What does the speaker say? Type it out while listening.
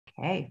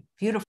Okay,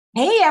 beautiful.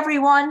 Hey,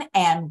 everyone,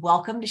 and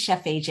welcome to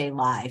Chef AJ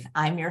Live.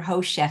 I'm your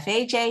host, Chef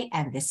AJ,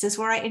 and this is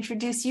where I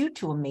introduce you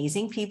to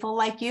amazing people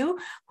like you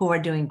who are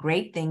doing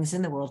great things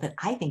in the world that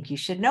I think you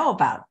should know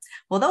about.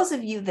 Well, those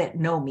of you that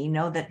know me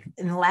know that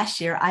in the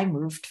last year, I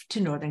moved to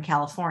Northern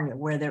California,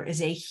 where there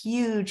is a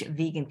huge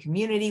vegan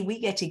community. We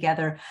get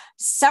together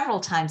several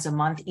times a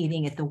month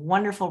eating at the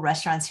wonderful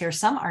restaurants here.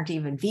 Some aren't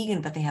even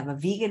vegan, but they have a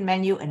vegan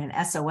menu and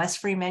an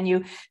SOS-free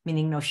menu,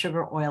 meaning no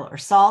sugar, oil, or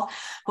salt.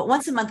 But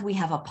once a month, we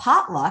have a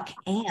potluck,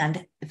 and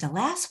at the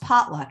last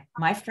potluck,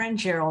 my friend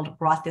Gerald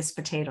brought this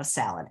potato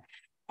salad.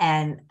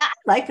 And I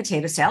like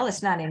potato salad.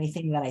 It's not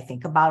anything that I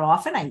think about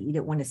often. I eat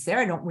it when it's there.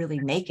 I don't really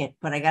make it,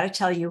 but I got to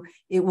tell you,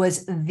 it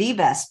was the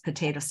best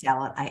potato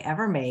salad I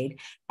ever made.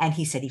 And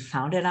he said he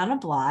found it on a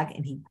blog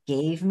and he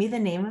gave me the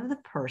name of the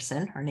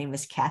person. Her name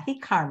is Kathy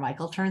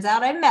Carmichael. Turns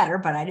out I met her,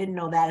 but I didn't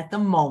know that at the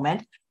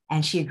moment.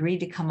 And she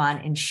agreed to come on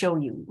and show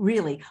you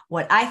really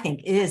what I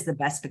think is the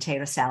best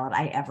potato salad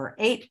I ever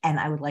ate. And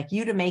I would like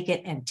you to make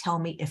it and tell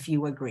me if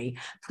you agree.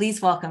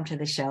 Please welcome to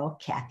the show,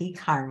 Kathy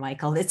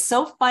Carmichael. It's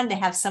so fun to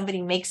have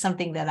somebody make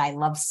something that I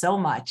love so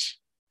much.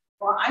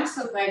 Well, I'm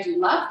so glad you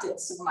loved it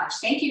so much.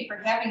 Thank you for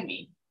having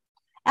me.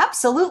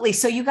 Absolutely.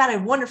 So you got a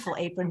wonderful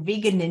apron,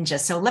 Vegan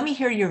Ninja. So let me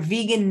hear your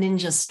Vegan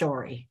Ninja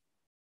story.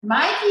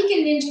 My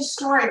Vegan Ninja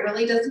story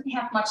really doesn't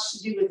have much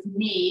to do with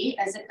me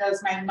as it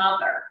does my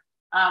mother.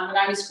 When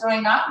I was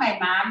growing up, my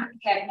mom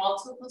had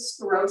multiple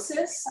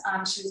sclerosis.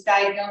 She was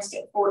diagnosed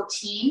at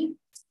 14,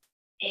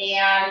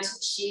 and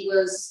she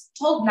was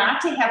told not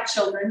to have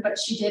children, but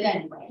she did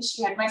anyway.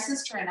 She had my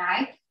sister and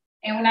I.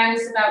 And when I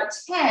was about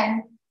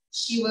 10,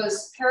 she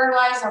was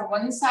paralyzed on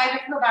one side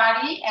of her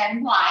body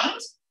and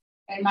blind.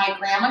 And my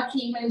grandma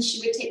came and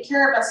she would take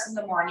care of us in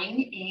the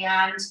morning,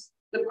 and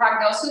the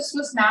prognosis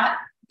was not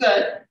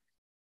good.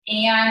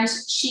 And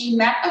she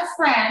met a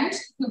friend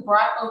who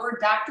brought over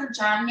Dr.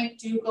 John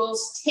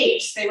McDougall's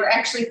tapes. They were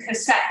actually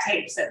cassette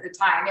tapes at the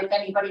time, if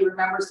anybody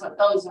remembers what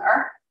those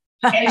are.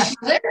 And she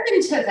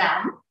listened to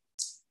them,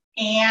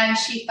 and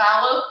she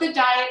followed the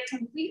diet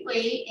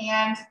completely,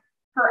 and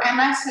her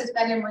MS has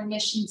been in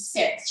remission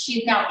since.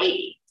 She's now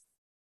 80.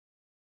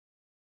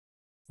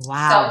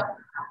 Wow.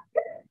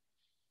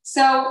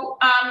 So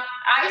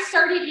I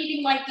started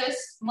eating like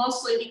this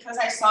mostly because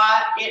I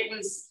saw it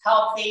was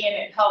healthy and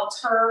it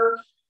helped her.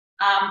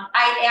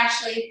 I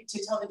actually,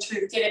 to tell the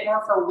truth, did it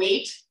more for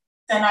weight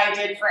than I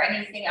did for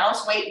anything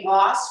else, weight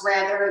loss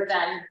rather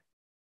than,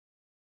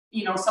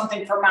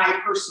 something for my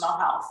personal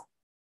health.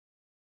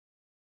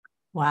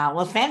 Wow.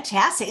 Well,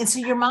 fantastic. And so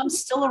your mom's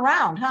still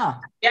around, huh?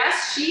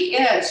 Yes, she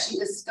is. She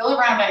is still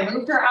around. I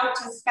moved her out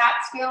to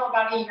Scottsdale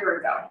about a year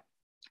ago.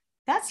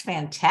 That's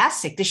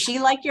fantastic. Does she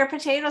like your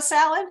potato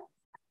salad?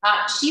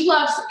 She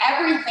loves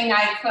everything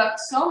I cook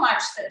so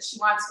much that she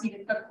wants me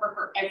to cook for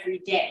her every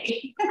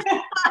day.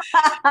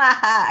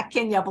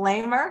 Can you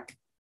blame her?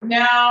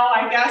 No,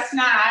 I guess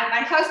not.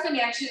 My husband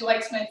actually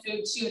likes my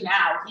food too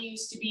now. He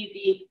used to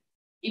be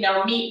the,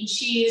 meat and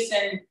cheese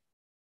and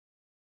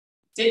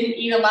didn't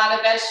eat a lot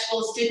of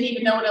vegetables, didn't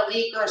even know what a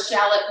leek or a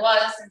shallot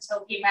was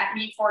until he met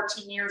me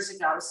 14 years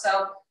ago.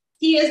 So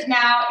he is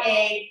now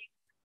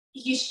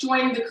he's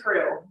joined the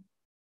crew.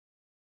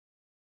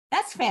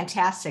 That's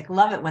fantastic.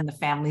 Love it when the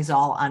family's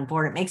all on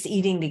board. It makes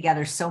eating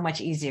together so much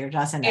easier,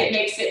 doesn't it? It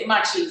makes it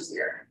much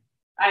easier.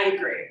 I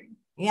agree.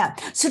 Yeah.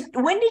 So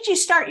when did you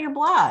start your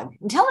blog?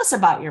 Tell us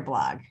about your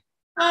blog.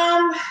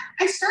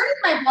 I started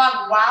my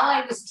blog while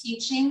I was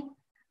teaching,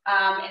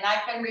 and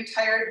I've been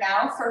retired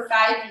now for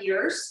 5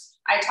 years.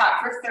 I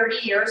taught for 30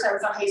 years. I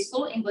was a high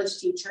school English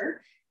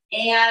teacher,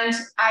 and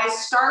I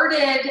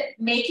started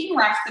making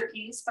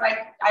recipes, but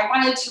I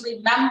wanted to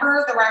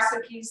remember the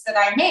recipes that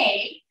I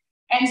made.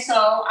 And so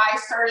I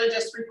started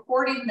just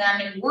recording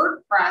them in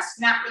WordPress,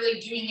 not really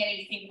doing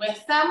anything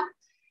with them.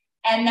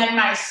 And then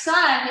my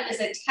son is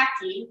a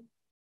techie,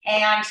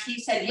 and he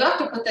said, you have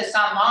to put this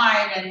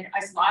online. And I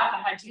said, well, I don't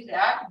know how to do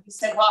that. And he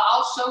said, well,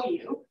 I'll show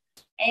you.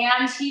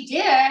 And he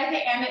did,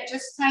 and it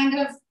just kind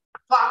of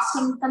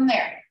blossomed from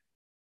there.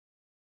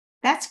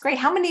 That's great.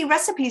 How many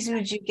recipes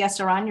would you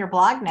guess are on your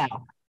blog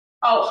now?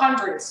 Oh,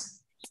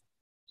 hundreds.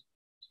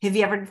 Have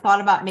you ever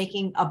thought about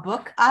making a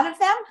book out of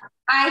them?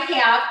 I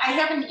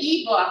have an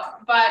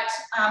ebook, but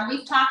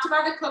we've talked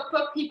about a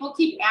cookbook. People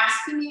keep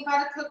asking me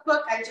about a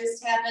cookbook. I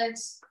just haven't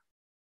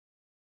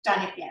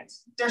done it yet.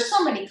 There's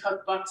so many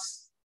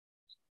cookbooks.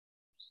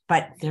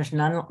 But there's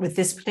none with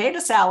this potato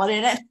salad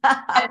in it.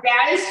 And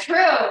that is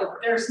true.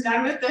 There's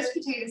none with this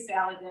potato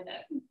salad in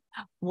it.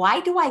 Why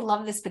do I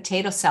love this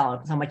potato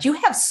salad so much? You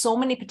have so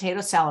many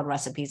potato salad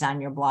recipes on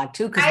your blog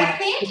too. I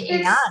think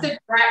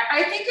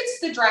it's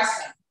the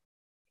dressing.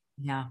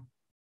 Yeah.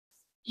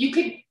 You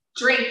could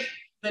drink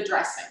the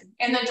dressing.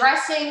 And the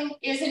dressing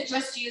isn't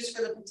just used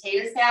for the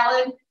potato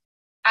salad.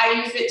 I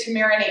use it to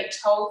marinate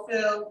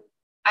tofu.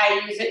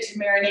 I use it to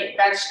marinate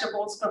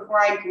vegetables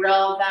before I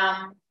grill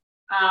them.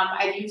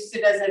 I've used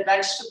it as a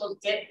vegetable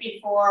dip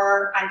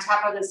before on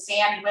top of the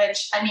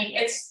sandwich. I mean,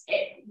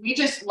 we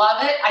just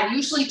love it. I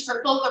usually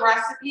triple the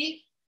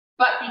recipe,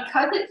 but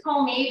because it's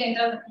homemade and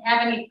doesn't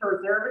have any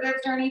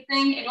preservatives or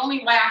anything, it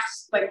only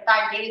lasts like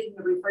 5 days in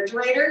the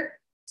refrigerator.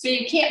 So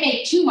you can't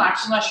make too much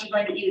unless you're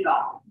going to eat it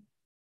all.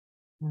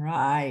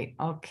 Right.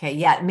 Okay.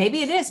 Yeah.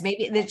 Maybe it is.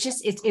 Maybe it's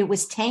just, it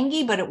was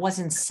tangy, but it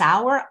wasn't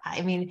sour.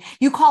 I mean,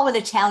 you call it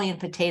Italian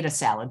potato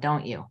salad,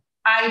 don't you?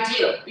 I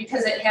do,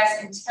 because it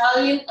has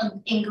Italian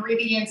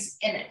ingredients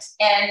in it,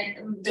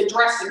 and the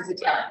dressing's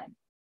Italian.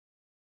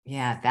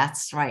 Yeah,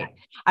 that's right.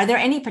 Are there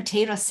any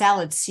potato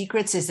salad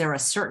secrets? Is there a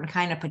certain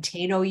kind of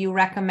potato you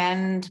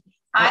recommend?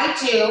 I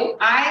do.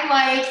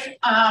 I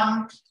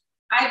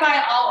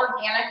buy all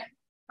organic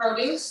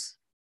produce,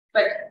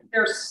 but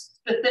there's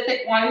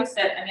specific ones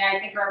that, I mean, I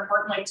think are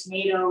important, like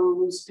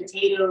tomatoes,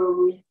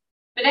 potatoes.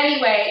 But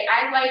anyway,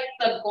 I like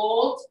the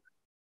gold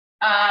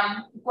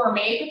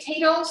gourmet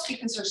potatoes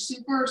because they're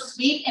super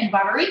sweet and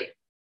buttery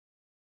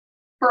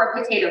for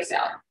a potato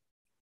salad.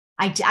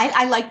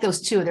 I like those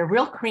too. They're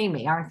real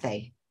creamy, aren't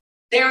they?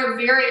 They're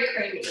very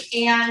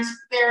creamy, and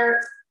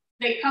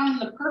they come in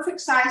the perfect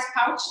size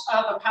pouch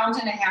of 1.5 pounds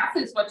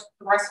is what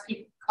the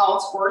recipe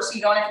calls for. So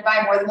you don't have to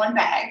buy more than one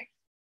bag.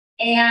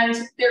 And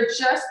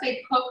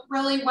they cook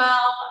really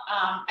well.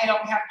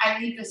 I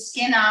leave the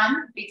skin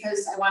on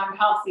because I want them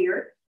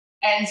healthier.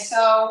 And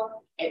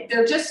so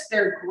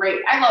they're great.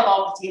 I love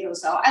all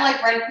potatoes though. I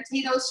like red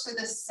potatoes for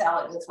this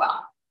salad as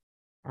well.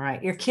 All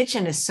right. Your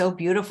kitchen is so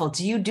beautiful.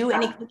 Do you do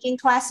any cooking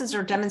classes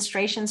or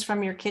demonstrations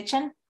from your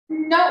kitchen?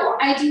 No,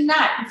 I do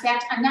not. In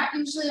fact, I'm not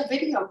usually a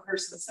video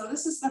person. So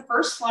this is the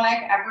first one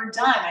I've ever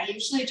done. I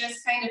usually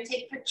just kind of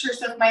take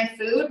pictures of my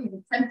food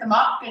and print them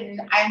up,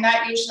 and I'm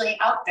not usually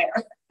out there.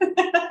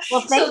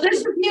 Well, so this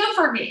is new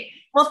for me.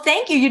 Well,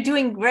 thank you. You're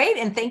doing great.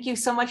 And thank you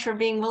so much for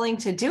being willing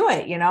to do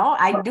it. You know,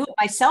 I do it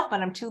myself, but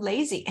I'm too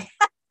lazy.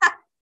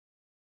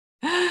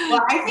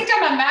 Well, I think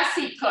I'm a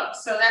messy cook,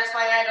 so that's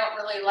why I don't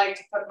really like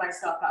to put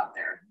myself out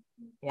there.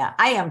 Yeah,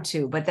 I am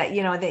too. But that,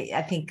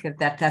 I think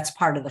that's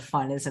part of the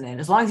fun, isn't it?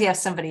 As long as you have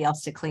somebody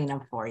else to clean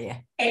up for you.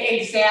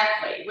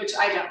 Exactly, which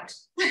I don't.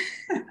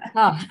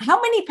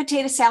 How many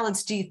potato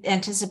salads do you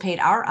anticipate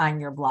are on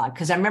your blog?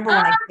 Because I remember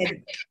when I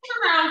said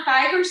around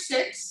 5 or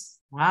 6.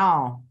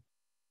 Wow.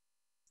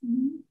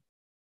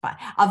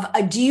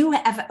 Mm-hmm. Do you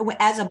have,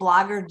 as a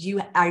blogger,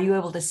 are you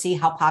able to see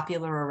how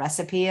popular a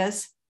recipe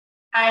is?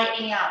 I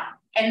am.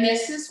 And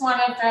this is one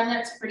of them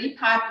that's pretty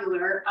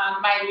popular.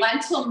 My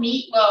lentil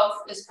meatloaf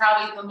is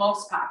probably the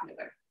most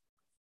popular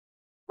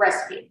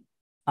recipe.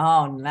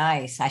 Oh,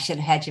 nice. I should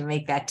have had you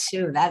make that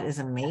too. That is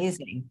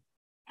amazing.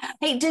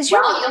 Hey,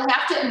 you'll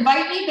have to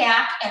invite me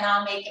back and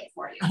I'll make it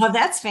for you. Oh,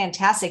 that's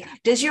fantastic.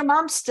 Does your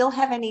mom still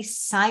have any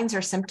signs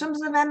or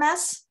symptoms of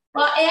MS?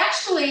 Well,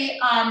 actually,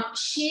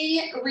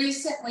 she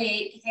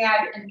recently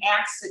had an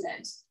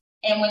accident.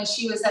 And when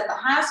she was at the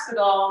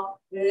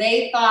hospital,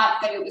 they thought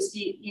that it was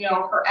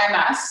her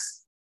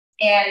MS,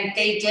 and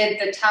they did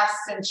the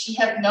tests, and she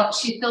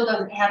still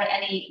doesn't have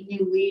any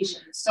new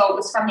lesions. So it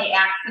was from the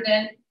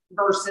accident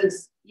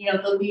versus,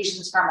 the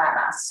lesions from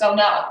MS. So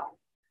no,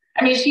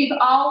 I mean, she's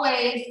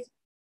always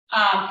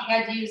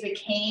had to use a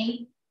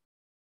cane,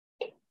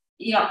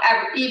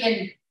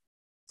 even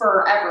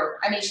forever.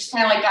 I mean, she's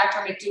kind of like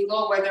Dr.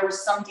 McDougall, where there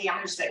was some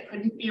damage that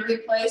couldn't be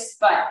replaced,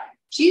 but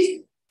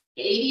she's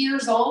 80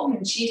 years old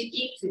and she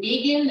eats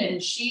vegan,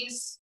 and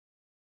she's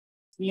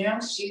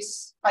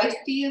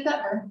feisty as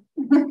ever.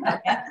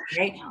 That's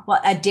great.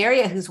 Well,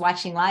 Daria, who's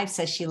watching live,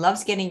 says she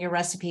loves getting your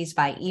recipes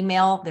by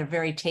email. They're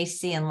very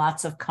tasty and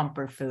lots of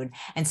comfort food.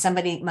 And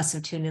somebody must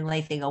have tuned in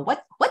late. They go,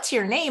 what's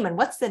your name and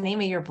what's the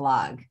name of your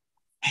blog?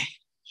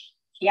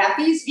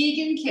 Kathy's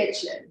Vegan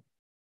Kitchen.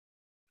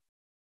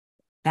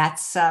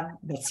 That's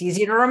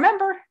easy to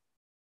remember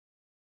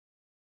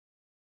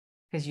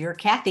because you're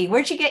Kathy.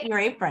 Where'd you get your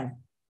apron?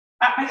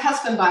 My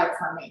husband bought it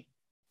for me.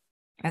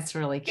 That's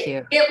really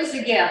cute. It was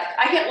a gift.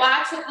 I get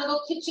lots of little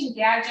kitchen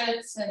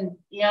gadgets, and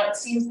it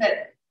seems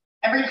that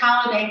every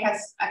holiday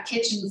has a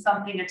kitchen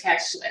something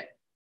attached to it.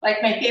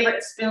 Like my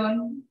favorite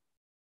spoon.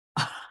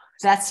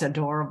 That's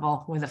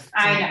adorable.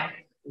 I know.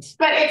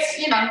 But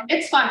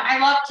it's fun. I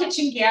love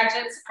kitchen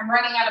gadgets. I'm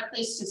running out of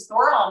place to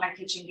store all my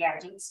kitchen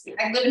gadgets.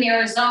 I live in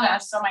Arizona,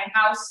 so my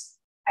house,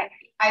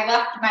 I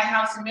left my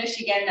house in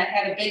Michigan that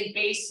had a big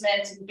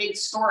basement and big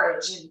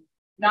storage, and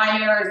now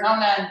I'm in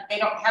Arizona and they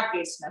don't have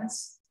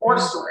basements or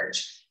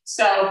storage.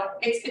 So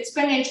it's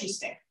been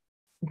interesting.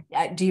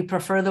 Do you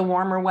prefer the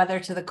warmer weather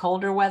to the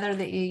colder weather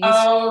that you use?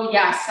 Oh,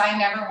 yes. I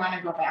never want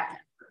to go back.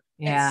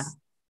 Yeah.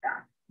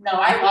 No,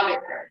 I love it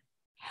here.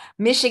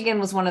 Michigan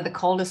was one of the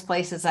coldest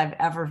places I've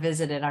ever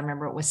visited. I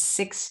remember it was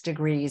 6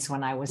 degrees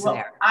when I was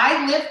there.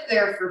 I lived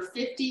there for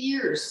 50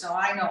 years, so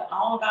I know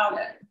all about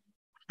it.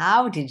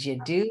 How did you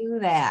do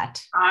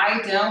that?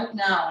 I don't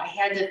know. I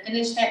had to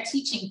finish that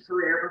teaching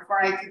career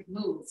before I could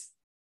move.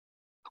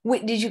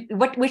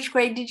 Which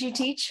grade did you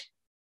teach?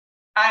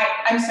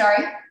 I'm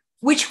sorry?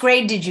 Which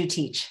grade did you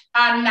teach?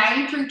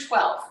 9 through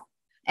 12.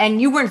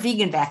 And you weren't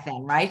vegan back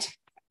then, right?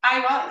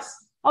 I was.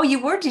 Oh,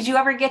 you were? Did you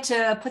ever get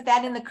to put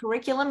that in the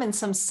curriculum in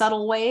some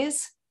subtle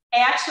ways?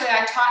 Actually,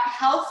 I taught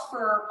health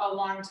for a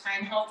long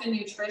time, health and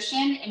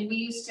nutrition, and we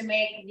used to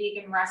make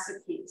vegan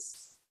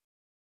recipes.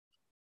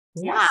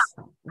 Wow,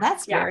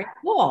 that's very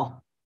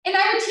cool. And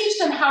I would teach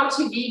them how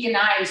to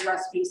veganize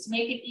recipes to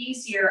make it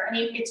easier. I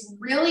mean, it's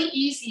really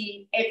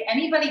easy. If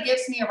anybody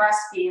gives me a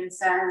recipe and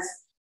says,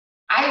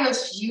 I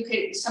wish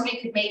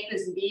somebody could make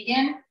this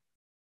vegan,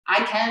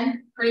 I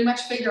can pretty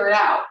much figure it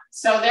out.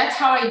 So that's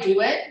how I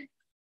do it.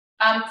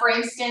 For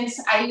instance,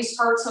 I use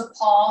hearts of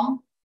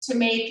palm to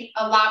make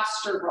a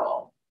lobster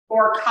roll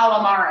or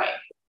calamari.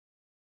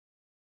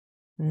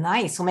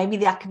 Nice. Well, maybe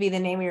that could be the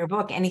name of your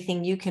book.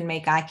 Anything you can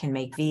make, I can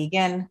make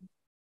vegan.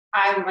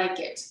 I like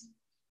it.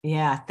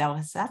 Yeah,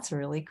 that's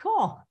really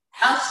cool.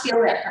 I'll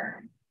steal it.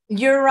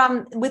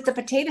 You're with the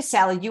potato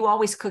salad, you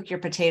always cook your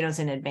potatoes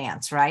in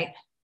advance, right?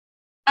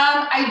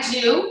 I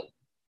do.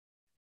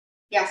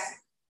 Yes.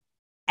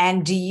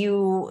 And do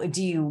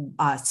you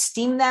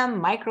steam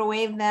them,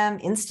 microwave them,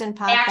 instant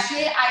pot?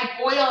 Actually, I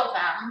boil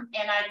them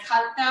and I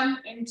cut them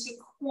into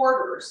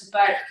quarters,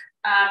 but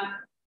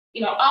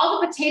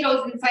all the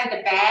potatoes inside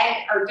the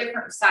bag are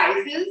different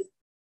sizes.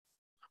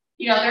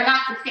 They're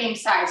not the same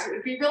size. It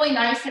would be really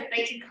nice if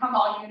they could come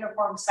all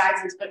uniform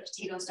sizes, but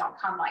potatoes don't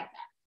come like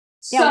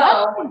that.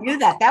 Yeah, why don't you do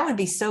that? That would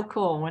be so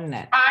cool, wouldn't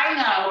it? I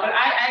know, but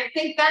I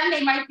think then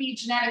they might be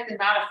genetically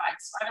modified,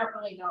 so I don't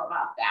really know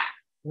about that.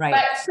 Right.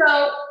 But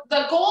so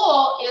the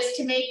goal is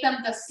to make them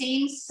the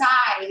same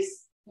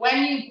size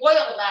when you boil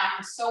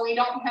them, so we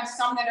don't have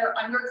some that are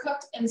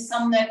undercooked and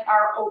some that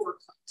are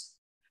overcooked.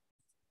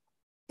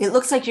 It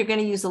looks like you're going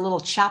to use a little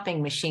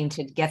chopping machine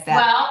to get that.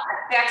 Well,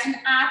 that's an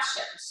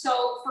option.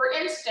 So for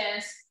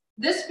instance,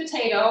 this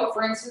potato,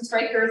 for instance,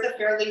 right here is a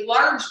fairly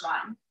large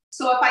one.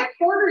 So if I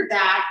quartered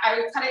that, I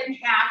would cut it in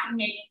half and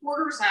make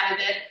quarters out of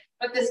it.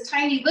 But this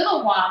tiny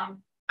little one,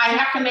 I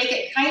have to make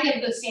it kind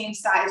of the same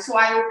size. So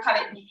I would cut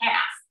it in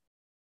half.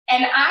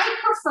 And I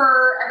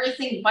prefer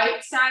everything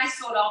bite-sized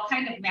so it all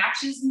kind of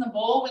matches in the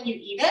bowl when you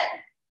eat it.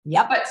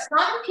 Yep. But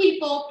some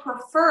people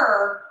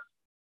prefer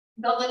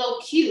the little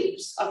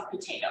cubes of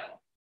potato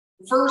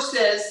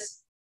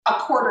versus a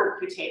quartered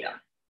potato.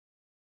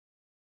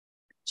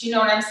 Do you know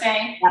what I'm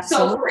saying?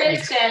 Absolutely. So for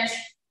instance,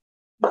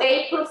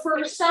 they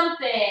prefer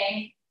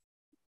something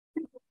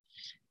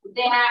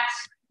that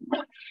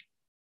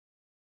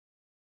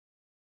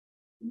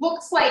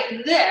looks like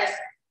this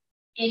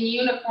in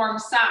uniform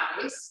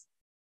size.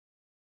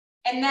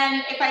 And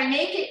then if I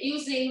make it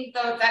using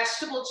the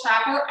vegetable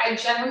chopper, I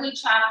generally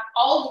chop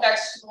all the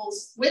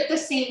vegetables with the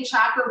same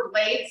chopper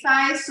blade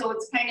size. So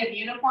it's kind of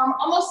uniform,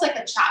 almost like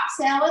a chopped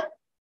salad,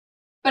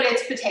 but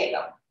it's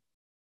potato.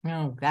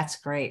 Oh, that's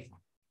great.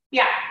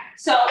 Yeah.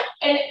 So,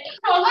 and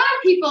a lot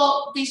of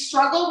people, they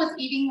struggle with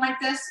eating like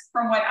this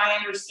from what I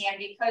understand,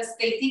 because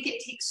they think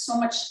it takes so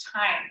much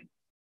time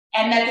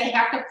and that they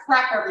have to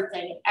prep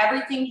everything.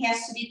 Everything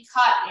has to be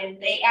cut.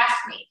 And they ask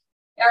me,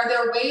 are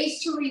there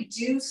ways to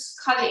reduce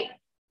cutting?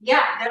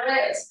 Yeah,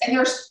 there is.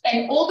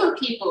 And older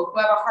people who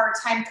have a hard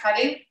time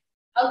cutting,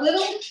 a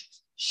little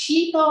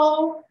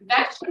cheapo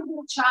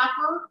vegetable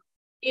chopper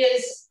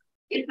is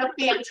a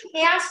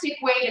fantastic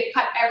way to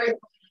cut everything.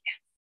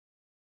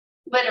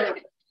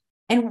 Literally.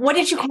 And what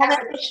did you call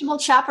that vegetable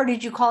chopper?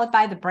 Did you call it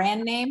by the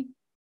brand name?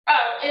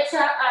 Oh, it's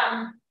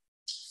a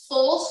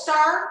Full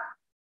Star.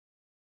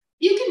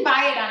 You can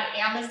buy it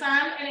on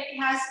Amazon, and it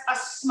has a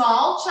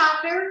small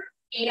chopper,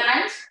 and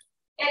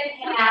it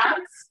has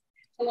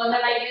the one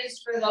that I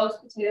used for those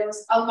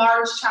potatoes, a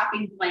large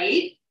chopping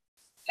blade.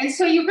 And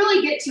so you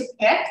really get to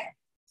pick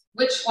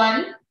which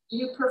one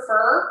you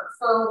prefer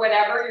for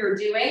whatever you're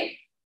doing.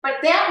 But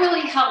that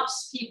really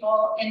helps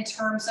people in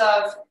terms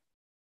of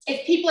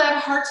if people have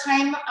a hard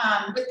time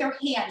with their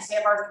hands, they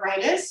have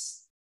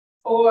arthritis,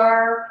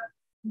 or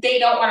they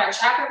don't want to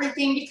chop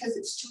everything because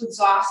it's too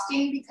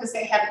exhausting because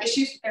they have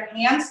issues with their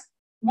hands.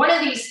 One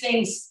of these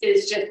things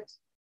is just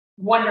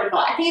wonderful.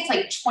 I think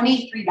it's like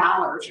 $23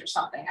 or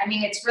something. I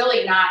mean, it's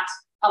really not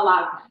a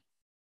lot of money.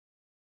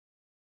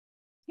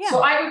 Yeah. So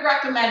I would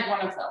recommend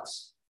one of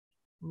those.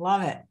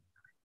 Love it.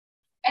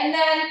 And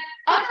then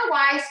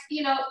otherwise,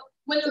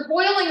 when you're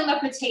boiling the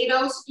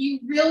potatoes, you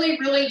really,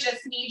 really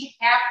just need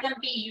to have them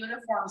be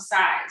uniform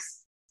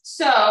size.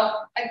 So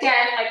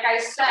again, like I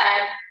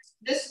said,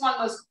 this one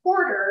was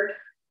quartered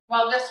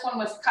while this one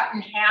was cut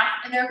in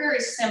half, and they're very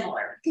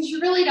similar because you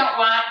really don't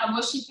want a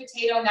mushy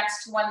potato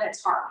next to one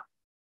that's hard,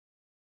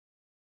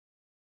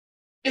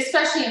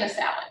 especially in a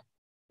salad.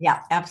 Yeah,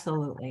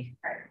 absolutely.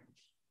 Right.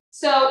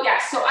 So yeah,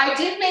 so I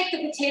did make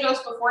the potatoes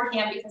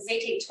beforehand because they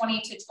take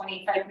 20 to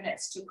 25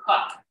 minutes to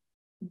cook.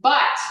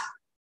 But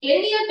in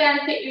the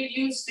event that you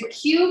use the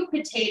cube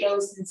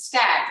potatoes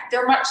instead,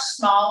 they're much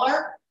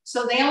smaller,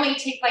 so they only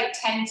take like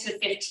 10 to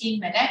 15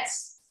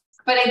 minutes.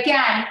 But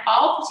again,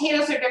 all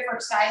potatoes are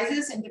different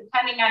sizes, and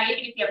depending on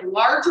even if you have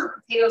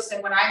larger potatoes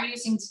than what I'm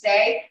using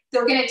today,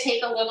 they're going to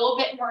take a little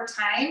bit more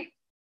time.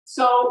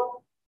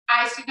 So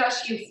I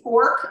suggest you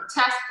fork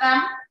test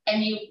them,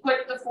 and you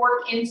put the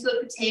fork into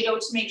the potato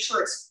to make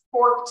sure it's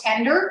fork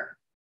tender.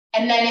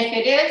 And then if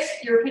it is,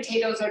 your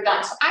potatoes are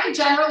done. So I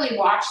generally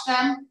watch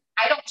them.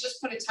 I don't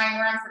just put a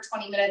timer on for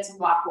 20 minutes and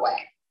walk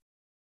away.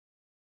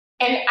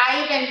 And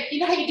I even, you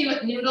know how you do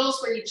with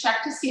noodles where you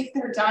check to see if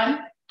they're done?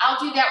 I'll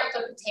do that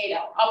with a potato.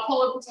 I'll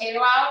pull a potato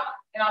out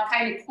and I'll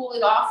kind of cool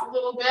it off a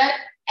little bit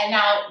and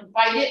I'll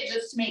bite it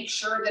just to make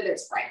sure that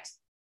it's right.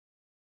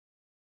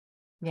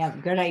 Yeah,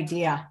 good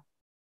idea.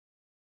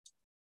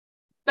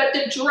 But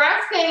the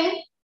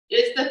dressing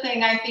is the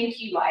thing I think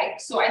you like.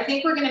 So I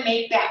think we're going to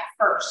make that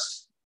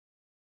first.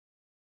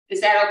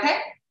 Is that okay?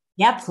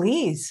 Yeah,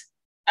 please.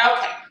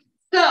 Okay.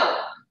 So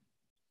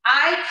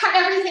I cut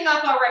everything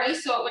up already,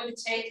 so it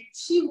wouldn't take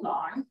too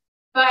long.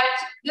 But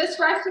this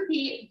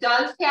recipe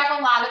does have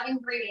a lot of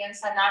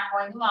ingredients. I'm not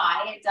going to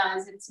lie. It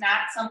does. It's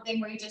not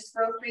something where you just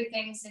throw 3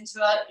 things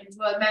into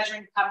a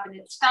measuring cup and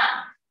it's done.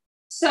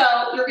 So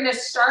you're going to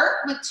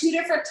start with 2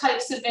 different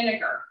types of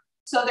vinegar.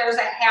 So there's a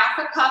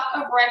 1/2 cup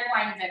of red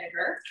wine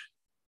vinegar,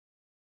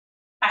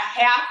 a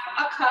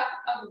 1/2 cup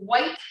of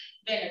white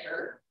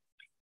vinegar,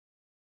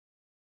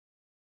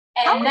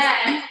 and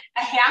then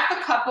a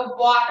 1/2 cup of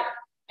water.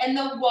 And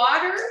the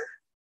water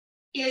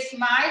is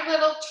my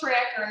little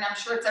trick, and I'm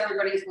sure it's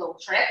everybody's little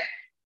trick,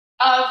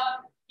 of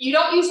you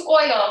don't use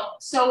oil.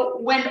 So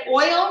when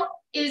oil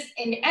is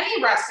in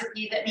any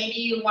recipe that maybe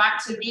you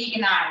want to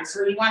veganize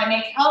or you want to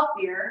make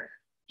healthier,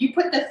 you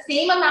put the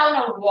same amount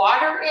of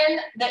water in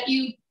that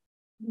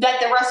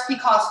the recipe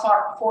calls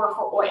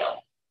for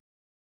oil.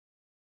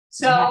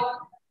 So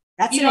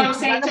that's you know what I'm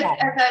saying,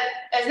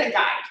 as a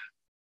guide.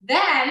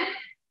 Then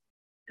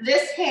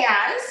this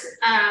has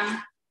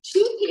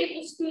 2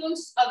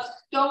 tablespoons of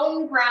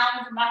stone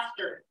ground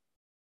mustard.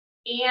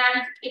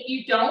 And if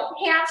you don't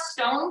have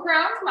stone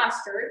ground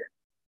mustard,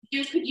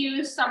 you could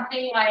use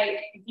something like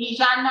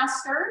Dijon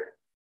mustard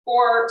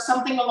or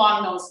something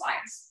along those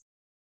lines.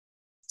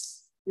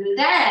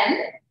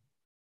 Then,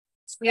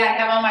 yeah, I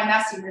have all my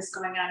messiness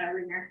going on over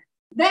here.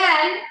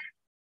 Then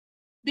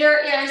there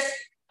is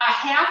a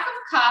 1/2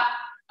 cup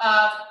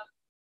of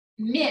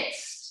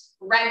minced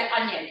red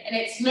onion, and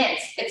it's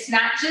minced. It's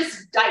not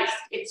just diced.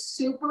 It's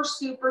super,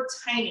 super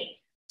tiny.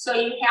 So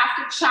you have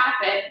to chop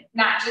it,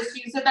 not just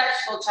use a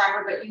vegetable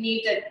chopper, but it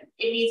needs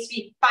to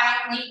be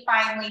finely,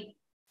 finely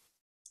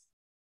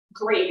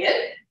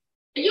grated.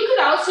 And you could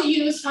also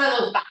use one of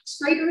those box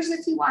graters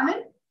if you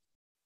wanted.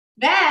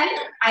 Then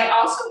I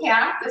also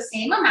have the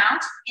same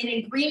amount in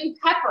a green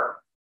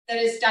pepper that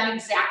is done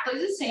exactly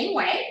the same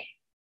way.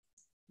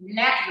 And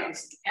that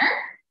goes in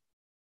there.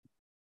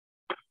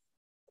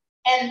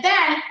 And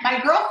then my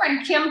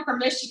girlfriend Kim from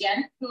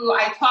Michigan, who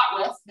I taught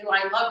with, who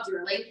I love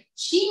dearly,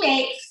 she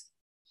makes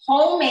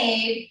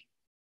homemade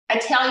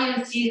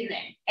Italian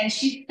seasoning, and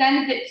she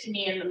sends it to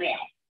me in the mail.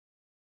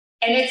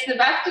 And it's the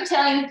best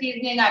Italian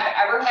seasoning I've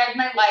ever had in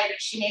my life.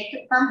 She makes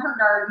it from her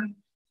garden,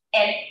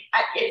 and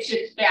it's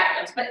just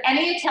fabulous. But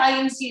any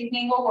Italian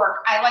seasoning will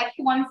work. I like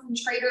the one from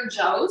Trader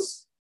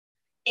Joe's,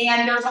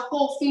 and there's a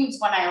Whole Foods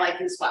one I like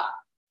as well.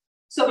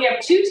 So we have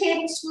 2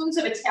 tablespoons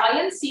of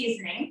Italian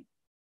seasoning.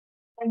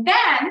 And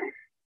then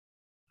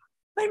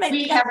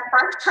we have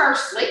fresh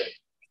parsley.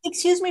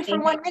 Excuse me for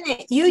 1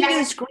 minute. You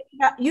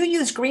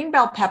use green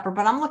bell pepper,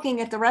 but I'm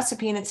looking at the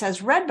recipe and it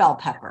says red bell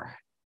pepper.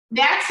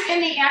 That's in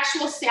the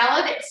actual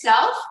salad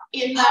itself.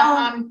 In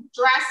the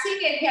dressing,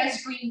 it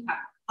has green pepper.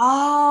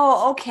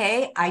 Oh,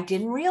 okay. I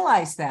didn't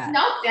realize that.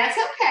 No, that's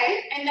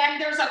okay. And then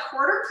there's a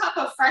 1/4 cup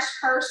of fresh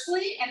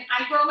parsley, and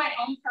I grow my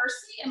own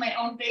parsley and my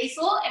own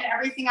basil and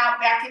everything out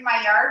back in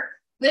my yard.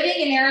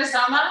 Living in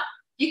Arizona,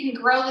 you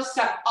can grow this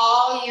stuff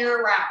all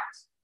year round.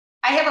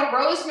 I have a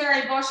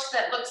rosemary bush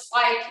that looks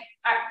like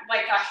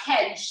a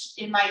hedge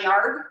in my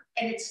yard,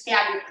 and it's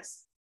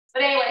fabulous.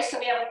 But anyway, so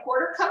we have a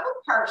 1/4 cup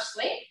of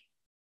parsley,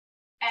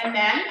 and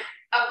then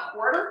a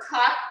 1/4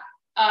 cup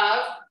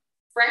of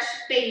fresh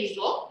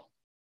basil.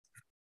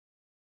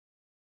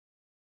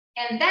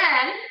 And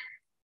then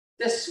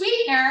the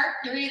sweetener,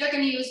 you're either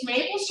going to use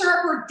maple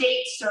syrup or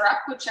date syrup,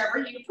 whichever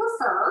you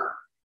prefer.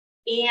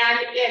 And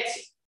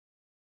it's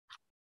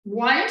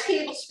 1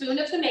 tablespoon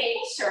of the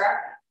maple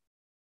syrup.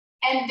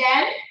 And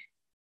then,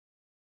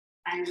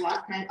 I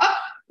lost my,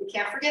 we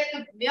can't forget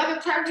the other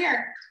part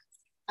here.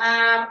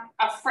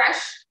 A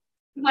fresh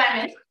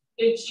lemon,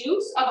 the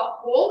juice of a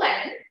whole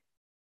lemon.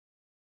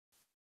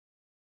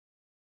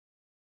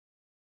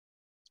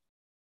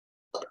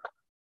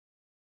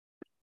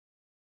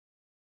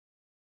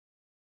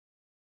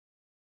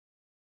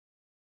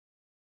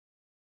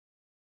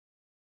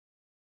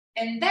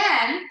 And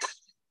then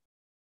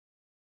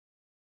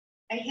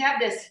I have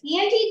this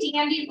handy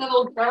dandy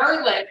little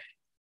garlic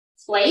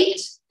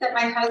plate that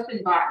my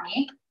husband bought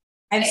me.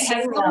 And it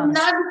has little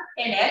nugs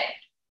in it.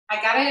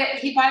 I got it,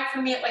 he bought it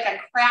for me at like a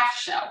craft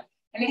show.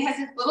 And it has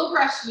this little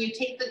brush, and you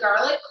take the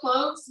garlic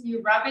cloves and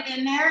you rub it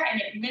in there,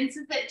 and it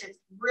minces it just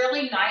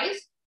really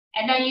nice.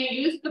 And then you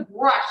use the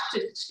brush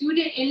to scoot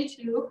it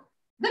into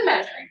the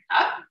measuring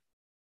cup.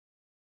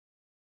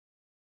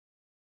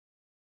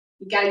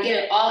 You got to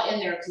get it all in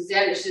there because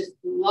that is just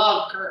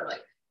love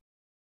garlic.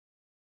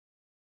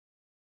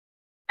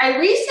 I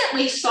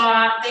recently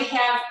saw they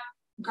have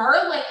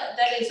garlic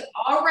that is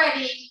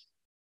already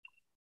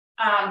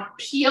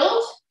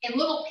peeled in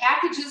little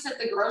packages at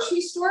the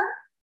grocery store,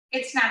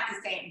 it's not the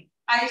same.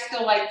 I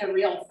still like the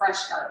real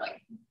fresh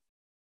garlic.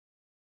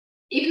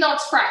 Even though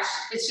it's fresh,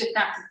 it's just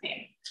not the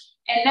same.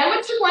 And then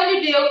what you're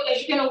going to do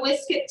is you're going to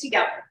whisk it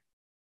together.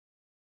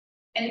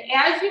 And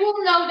as you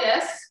will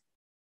notice,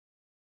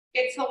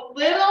 it's a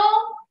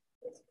little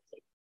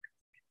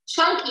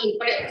chunky,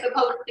 but it's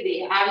supposed to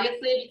be,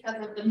 obviously,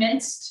 because of the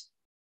minced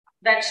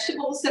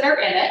vegetables that are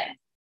in it.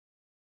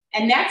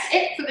 And that's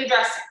it for the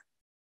dressing.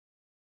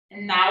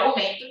 And now we'll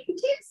make the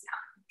potato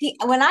salad. See,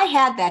 when I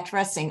had that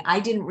dressing, I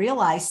didn't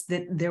realize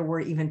that there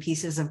were even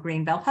pieces of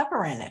green bell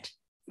pepper in it.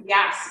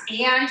 Yes,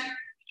 and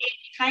it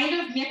kind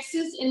of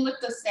mixes in with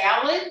the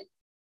salad.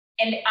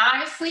 And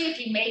honestly, if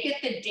you make it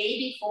the day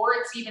before,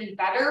 it's even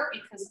better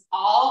because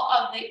all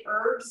of the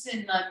herbs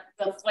and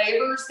the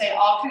flavors, they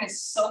all kind of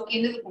soak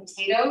into the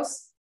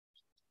potatoes.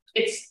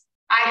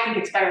 I think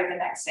it's better the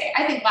next day.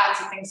 I think lots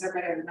of things are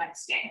better the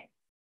next day.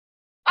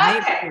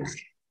 Okay,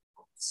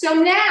 so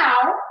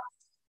now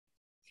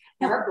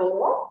our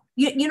bowl.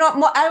 You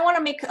know, I want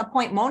to make a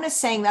point. Mona's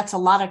saying that's a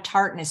lot of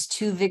tartness,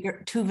 two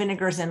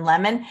vinegars and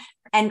lemon.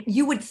 And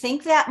you would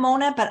think that,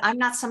 Mona, but I'm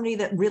not somebody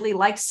that really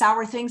likes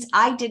sour things.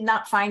 I did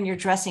not find your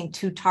dressing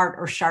too tart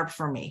or sharp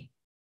for me.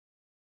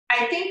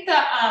 I think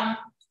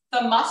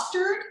the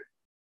mustard,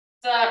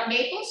 the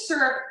maple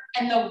syrup,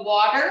 and the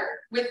water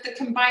with the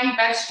combined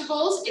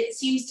vegetables, it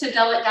seems to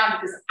dull it down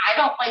because I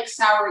don't like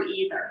sour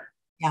either.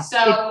 Yeah.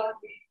 So,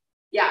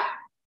 yeah.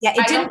 Yeah,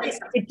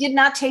 it did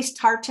not taste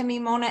tart to me,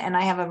 Mona, and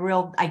I have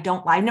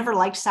I never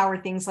liked sour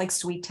things like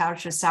Sweet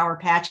Touch or Sour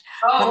Patch.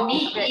 Oh,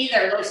 me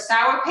either. Those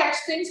Sour Patch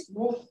things,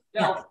 no.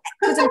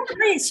 Because I'm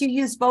curious, you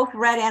use both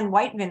red and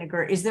white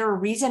vinegar. Is there a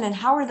reason, and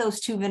how are those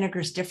two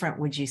vinegars different,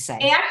 would you say?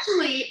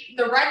 Actually,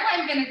 the red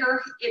wine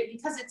vinegar,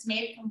 because it's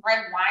made from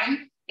red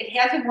wine, it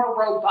has a more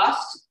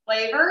robust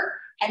flavor,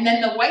 and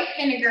then the white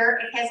vinegar,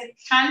 it has a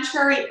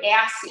contrary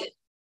acid.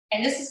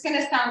 And this is going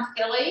to sound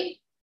silly,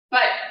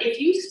 but if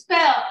you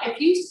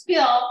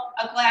spill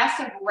a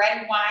glass of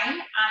red wine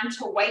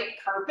onto white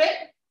carpet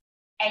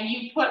and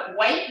you put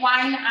white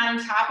wine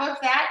on top of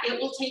that,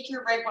 it will take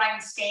your red wine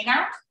stain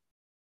out.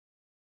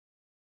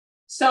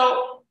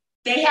 So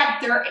they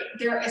have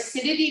their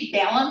acidity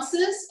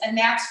balances, and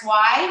that's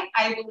why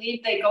I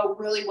believe they go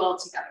really well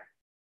together.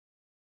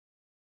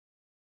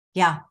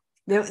 Yeah,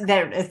 it's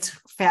a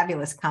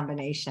fabulous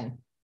combination.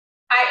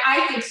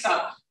 I think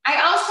so.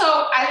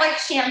 I like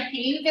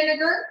champagne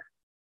vinegar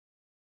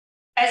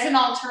as an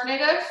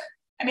alternative.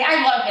 I mean,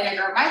 I love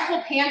vinegar. My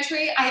whole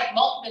pantry, I have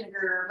malt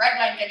vinegar, red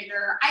wine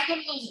vinegar. I go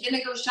to those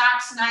vinegar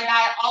shops and I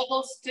buy all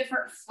those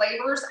different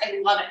flavors. I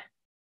love it.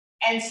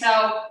 And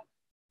so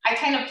I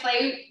kind of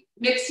play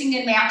mixing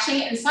and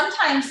matching. And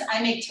sometimes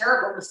I make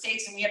terrible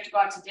mistakes and we have to go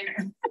out to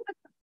dinner.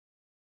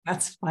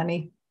 That's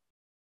funny.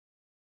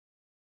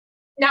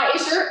 Now,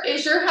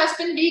 is your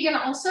husband vegan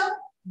also?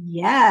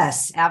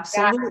 Yes,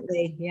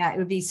 absolutely. Yeah, it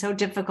would be so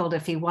difficult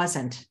if he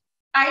wasn't.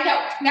 I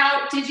know.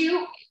 Now,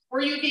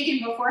 were you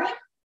vegan beforehand?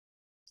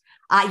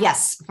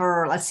 Yes,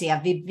 let's see,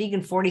 I've been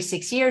vegan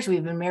 46 years.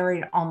 We've been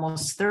married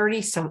almost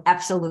 30. So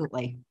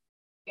absolutely.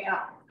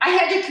 Yeah. I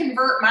had to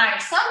convert mine.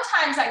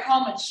 Sometimes I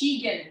call him a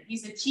cheegan.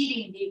 He's a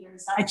cheating vegan.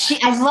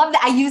 I love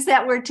that. I use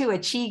that word too, a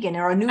cheegan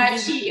or a new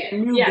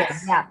cheegan.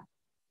 Yes. Yeah.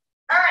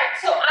 All right.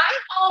 So I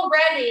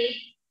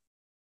already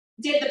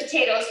did the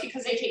potatoes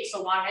because they take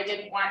so long. I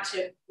didn't want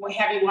to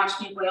have you watch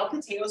me boil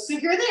potatoes. So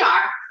here they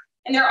are.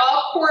 And they're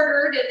all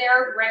quartered and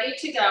they're ready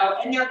to go.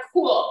 And they're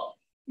cool.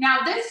 Now,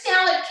 this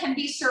salad can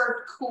be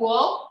served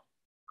cool,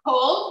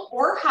 cold,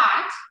 or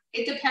hot.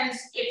 It depends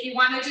if you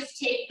want to just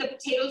take the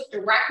potatoes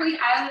directly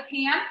out of the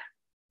pan,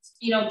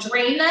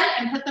 drain them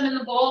and put them in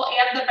the bowl,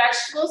 add the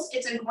vegetables.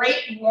 It's a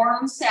great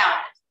warm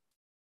salad.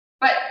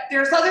 But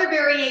there's other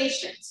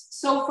variations.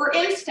 So for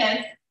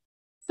instance,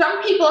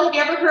 some people, have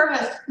you ever heard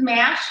of a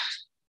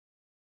smashed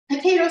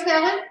potato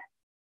salad?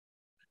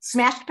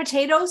 Smashed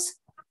potatoes?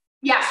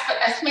 Yes, but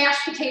a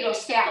smashed potato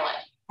salad.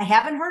 I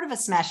haven't heard of a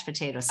smashed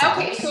potato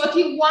salad. Okay, so if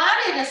you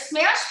wanted a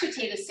smashed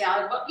potato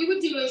salad, what you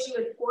would do is you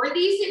would pour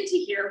these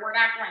into here. We're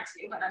not going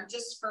to, but I'm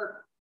just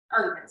for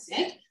argument's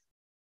sake.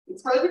 You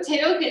throw the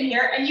potatoes in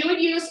here, and you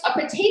would use a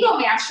potato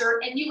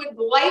masher, and you would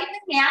lightly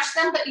mash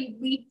them, but you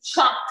leave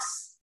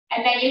chunks.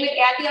 And then you would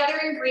add the other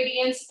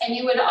ingredients, and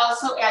you would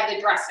also add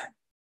the dressing.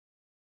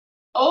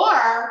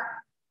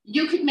 Or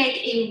you could make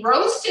a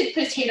roasted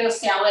potato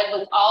salad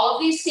with all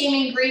of these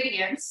same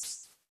ingredients.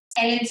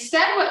 And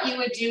instead, what you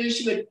would do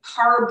is you would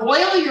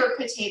parboil your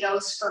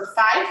potatoes for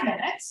 5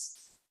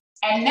 minutes,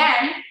 and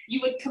then you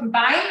would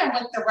combine them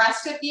with the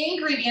rest of the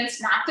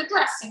ingredients, not the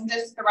dressing,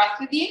 just the rest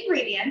of the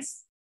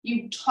ingredients.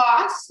 You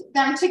toss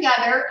them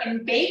together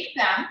and bake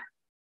them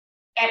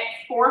at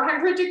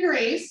 400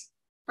 degrees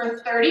for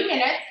 30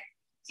 minutes.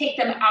 Take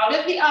them out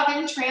of the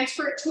oven,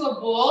 transfer it to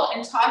a bowl,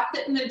 and toss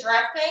it in the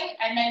dressing,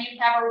 and then you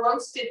have a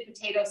roasted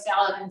potato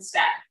salad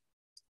instead.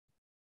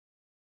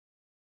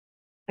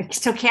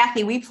 So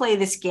Kathy, we play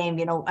this game,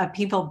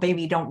 people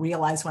maybe don't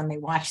realize when they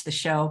watch the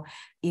show,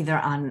 either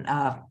on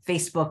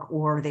Facebook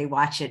or they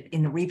watch it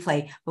in the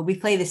replay, but we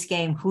play this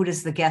game. Who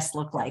does the guest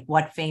look like?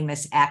 What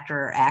famous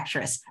actor or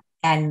actress?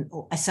 And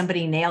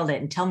somebody nailed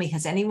it. And tell me,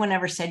 has anyone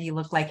ever said you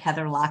look like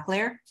Heather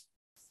Locklear?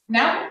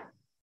 No.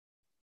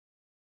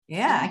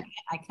 Yeah,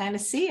 I kind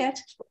of see it.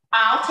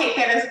 I'll take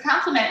that as a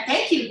compliment.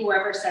 Thank you,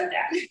 whoever said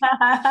that.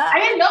 I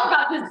didn't know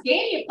about this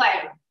game you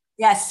played.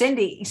 Yeah,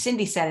 Cindy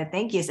said it.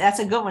 Thank you. That's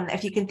a good one.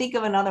 If you can think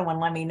of another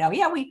one, let me know.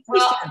 Yeah,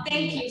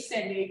 thank you,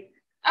 Cindy.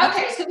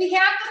 Okay, so we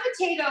have the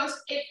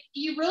potatoes. If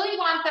you really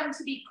want them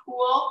to be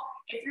cool,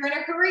 if you're in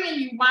a hurry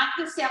and you want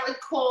the salad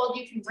cold,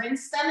 you can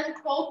rinse them in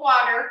cold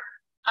water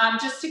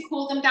just to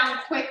cool them down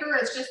quicker.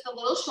 It's just a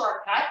little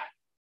shortcut.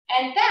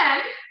 And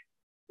then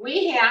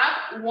we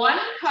have 1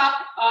 cup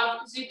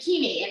of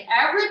zucchini. And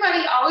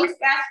everybody always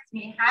asks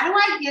me, how do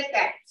I get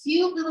that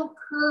cute little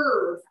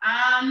curve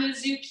on the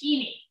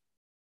zucchini?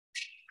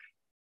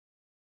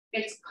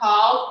 It's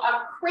called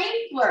a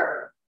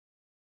crinkler.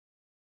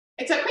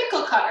 It's a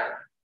crinkle cutter.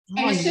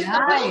 And it's just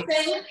a little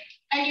thing,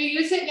 and you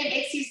use it and it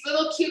makes these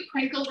little cute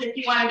crinkles if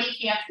you want to be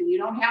fancy. You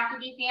don't have to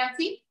be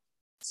fancy.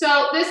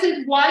 So this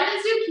is 1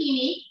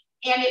 zucchini,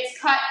 and it's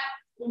cut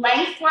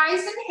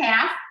lengthwise in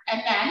half,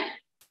 and then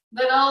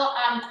little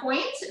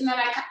points, and then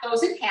I cut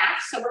those in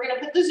half. So we're going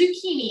to put the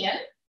zucchini in.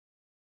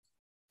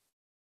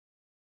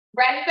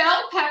 Red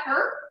bell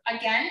pepper,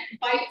 again,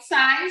 bite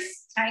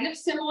size, kind of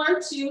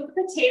similar to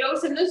the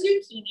potatoes and the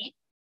zucchini.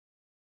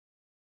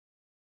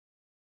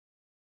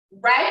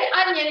 Red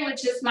onion,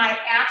 which is my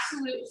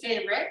absolute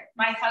favorite.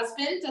 My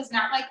husband does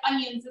not like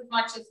onions as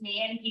much as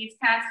me, and he's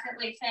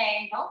constantly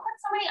saying, don't put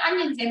so many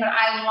onions in, but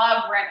I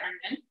love red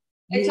onion.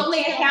 It's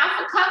only a half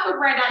a cup of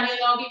red onion,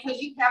 though, because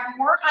you have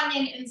more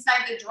onion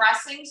inside the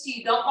dressing, so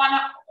you don't want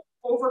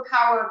to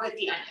overpower with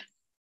the onion.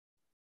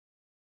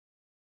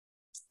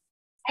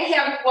 I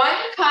have 1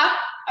 cup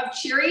of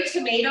cherry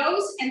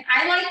tomatoes, and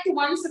I like the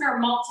ones that are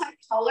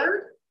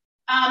multicolored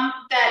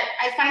that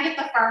I find at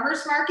the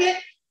farmer's market.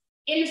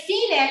 In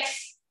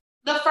Phoenix,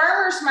 the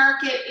farmer's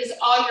market is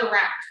all year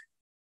round,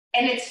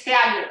 and it's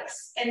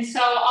fabulous. And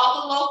so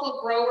all the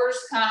local growers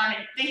come,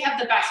 and they have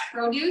the best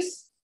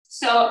produce.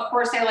 So, of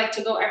course, I like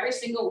to go every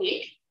single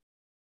week.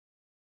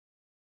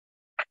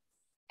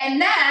 And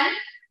then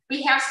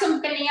we have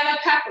some banana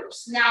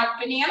peppers. Now,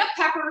 banana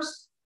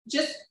peppers,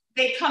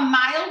 they come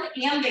mild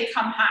and they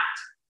come hot.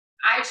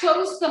 I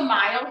chose the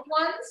mild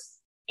ones,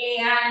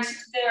 and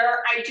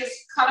I just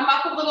cut them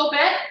up a little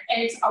bit,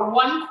 and it's a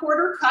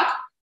 1/4 cup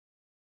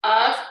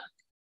of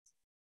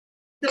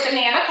the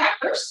banana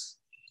peppers.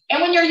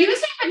 And when you're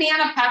using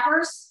banana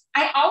peppers,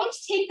 I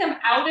always take them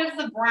out of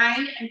the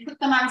brine and put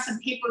them on some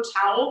paper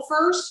towel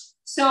first,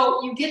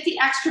 so you get the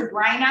extra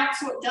brine out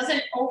so it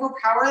doesn't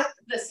overpower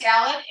the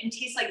salad and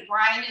taste like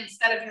brine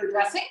instead of your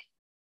dressing.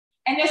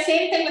 And the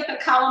same thing with the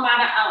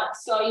Kalamata olives.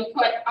 So you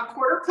put a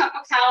 1/4 cup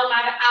of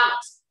Kalamata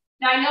olives.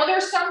 Now, I know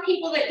there's some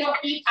people that don't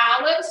eat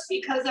olives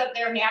because of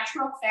their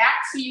natural fat,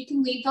 so you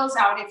can leave those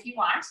out if you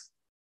want.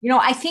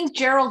 I think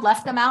Gerald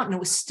left them out and it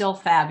was still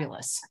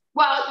fabulous.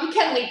 Well, you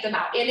can leave them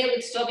out and it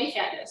would still be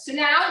fabulous. So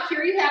now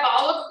here you have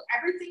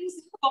everything's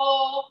in the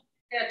bowl.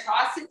 You're gonna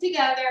toss it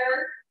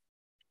together.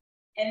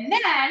 And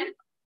then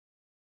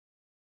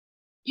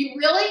you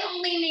really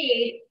only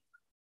need,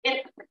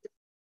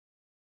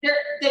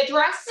 the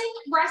dressing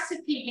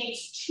recipe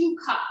makes 2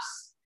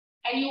 cups,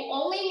 and you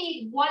only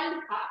need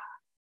 1 cup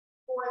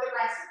for the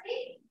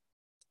recipe.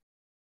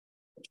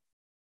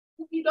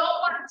 You don't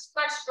want too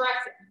much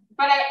dressing,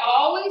 but I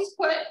always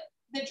put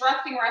the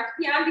dressing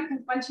recipe on,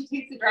 because once you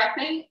taste the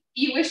dressing,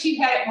 you wish you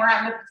had it more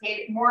on the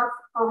potato,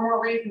 for more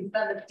reasons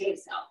than the potato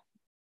salad.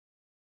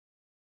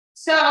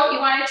 So you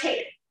want to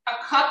take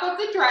a cup of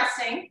the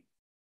dressing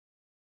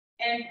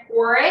and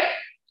pour it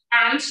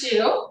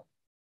onto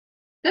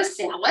the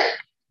salad,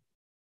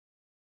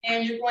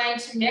 and you're going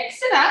to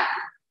mix it up,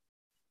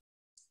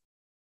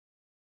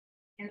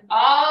 and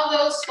all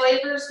those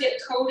flavors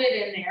get coated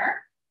in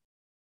there,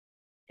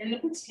 in the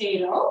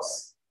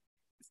potatoes.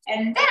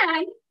 And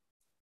then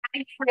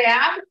I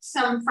grab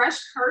some fresh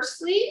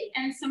parsley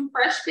and some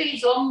fresh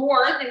basil,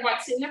 more than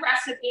what's in the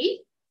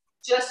recipe,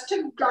 just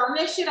to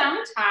garnish it on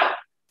the top.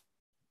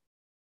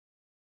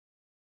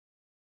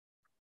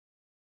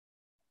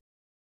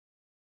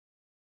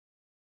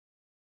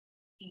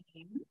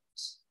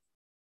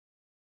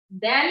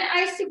 And then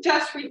I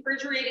suggest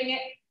refrigerating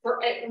it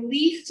for at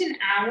least an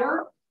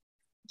hour,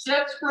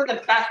 just for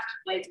the best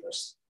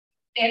flavors.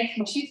 And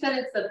when she said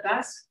it's the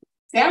best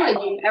salad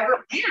you've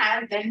ever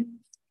had, then.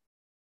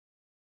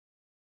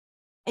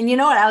 And you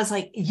know what? I was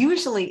like,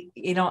 usually,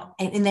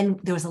 and then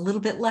there was a little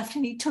bit left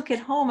and he took it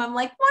home. I'm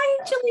like, why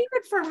didn't you leave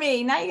it for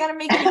me? Now you got to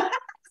make it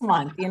next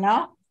month,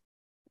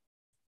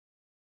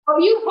 Oh,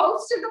 you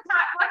hosted the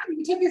potluck and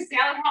you took his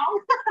salad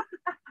home?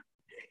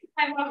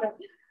 I love it.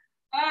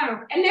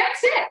 And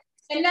that's it.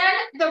 And then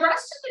the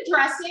rest of the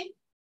dressing,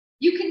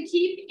 you can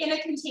keep in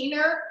a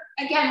container,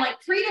 again,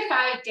 like 3 to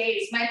 5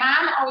 days. My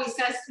mom always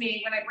says to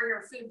me when I bring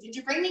her food, did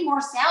you bring me more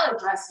salad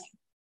dressing?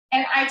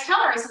 And I tell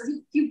her, I said,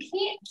 you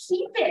can't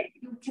keep it.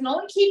 You can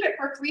only keep it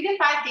for 3 to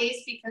 5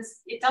 days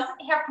because it doesn't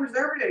have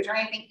preservatives or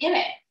anything in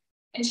it.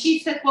 And she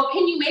said, well,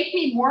 can you make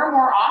me more and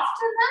more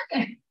often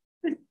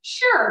then?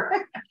 Sure.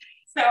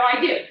 So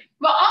I do.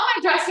 Well, all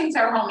my dressings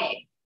are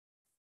homemade.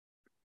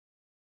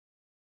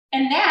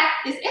 And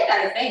that is it,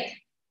 I think.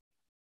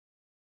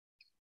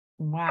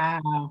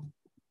 Wow.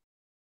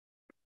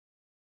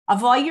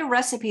 Of all your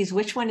recipes,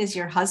 which one is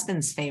your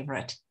husband's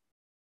favorite?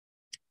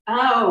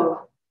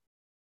 Oh,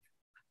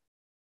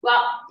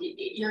 well,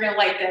 you're going to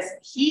like this.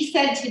 He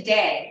said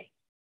today,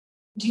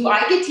 do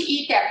I get to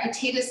eat that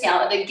potato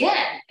salad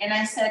again? And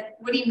I said,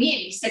 what do you mean?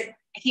 He said,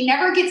 he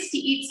never gets to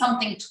eat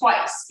something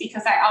twice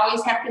because I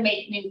always have to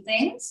make new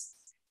things.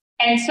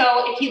 And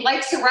so if he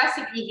likes a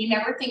recipe, he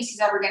never thinks he's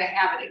ever going to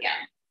have it again.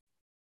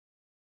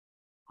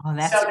 Oh,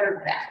 that's so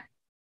there's that.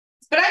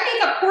 But I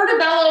make a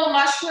portobello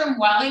mushroom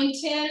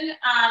Wellington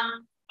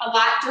a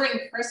lot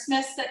during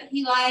Christmas that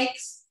he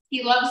likes.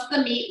 He loves the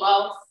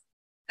meatloaf,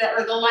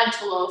 or the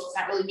lentil loaf. It's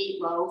not really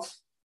meatloaf.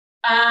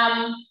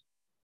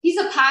 He's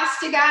a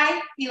pasta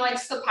guy. He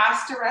likes the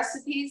pasta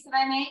recipes that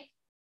I make.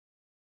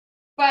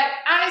 But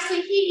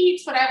honestly, he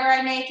eats whatever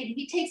I make, and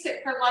he takes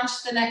it for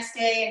lunch the next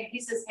day, and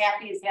he's as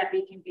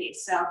happy can be.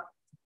 So,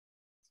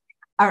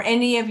 are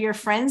any of your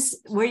friends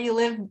where you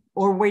live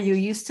or where you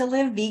used to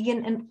live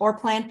vegan or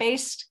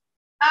plant-based?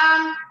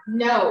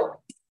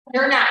 No,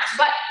 they're not.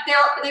 But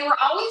they were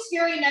always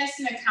very nice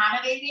and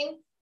accommodating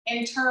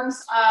in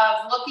terms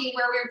of looking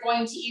where we were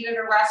going to eat at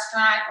a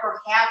restaurant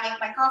or having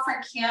my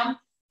girlfriend Kim.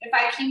 If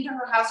I came to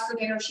her house for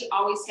dinner, she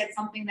always had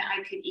something that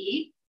I could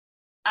eat.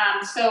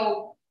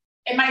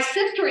 And my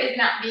sister is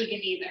not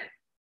vegan either.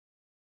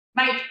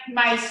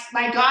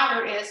 My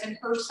daughter is, and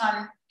her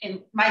son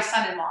and my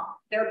son-in-law,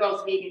 they're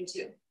both vegan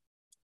too.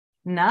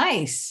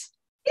 Nice.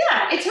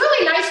 Yeah, it's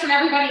really nice when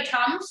everybody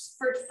comes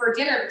for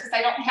dinner because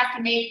I don't have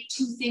to make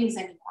 2 things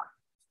anymore.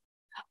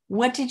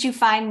 What did you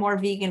find more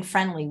vegan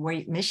friendly? Were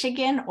you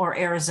Michigan or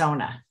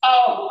Arizona?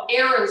 Oh,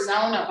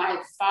 Arizona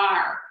by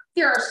far.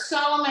 There are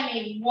so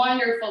many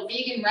wonderful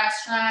vegan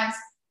restaurants.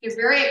 They're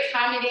very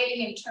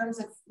accommodating in terms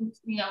of,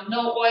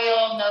 no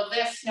oil, no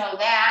this, no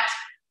that.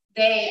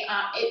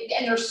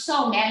 And there's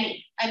so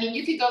many. I mean,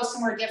 you could go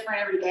somewhere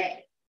different every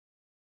day.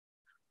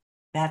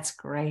 That's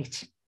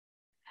great.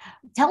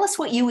 Tell us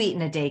what you eat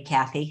in a day,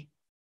 Kathy.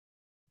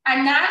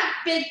 I'm not a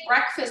big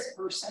breakfast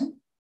person,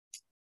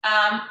 but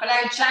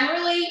I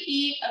generally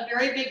eat a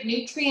very big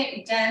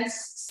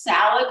nutrient-dense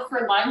salad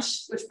for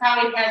lunch, which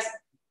probably has,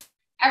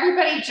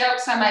 everybody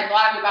jokes on my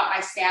blog about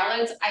my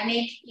salads. I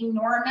make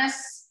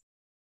enormous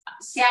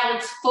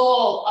salads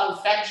full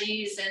of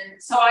veggies, and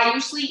so I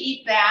usually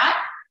eat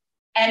that.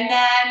 And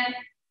then,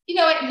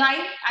 at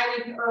night,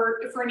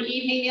 or for an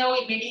evening meal,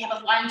 we'd maybe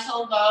have a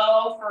lentil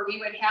loaf, or we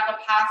would have a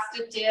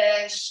pasta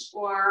dish,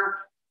 or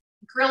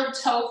grilled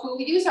tofu.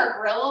 We use our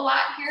grill a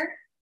lot here.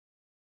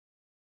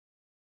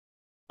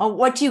 Oh,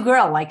 what do you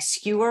grill? Like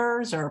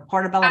skewers or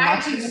portobello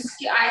mushroom?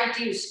 I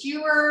do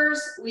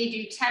skewers. We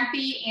do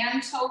tempeh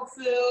and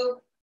tofu.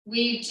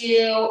 We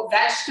do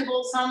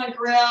vegetables on the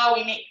grill.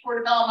 We make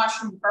portobello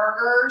mushroom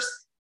burgers.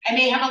 I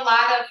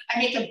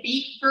make a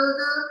beef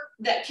burger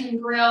that can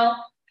grill.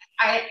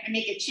 I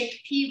make a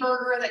chickpea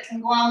burger that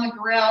can go on the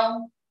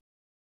grill.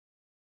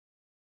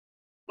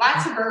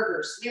 Lots of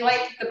burgers. We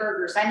like the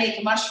burgers. I make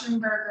a mushroom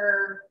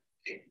burger.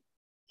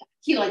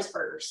 He likes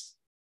burgers.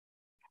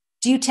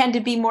 Do you tend to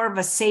be more of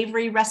a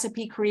savory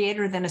recipe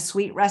creator than a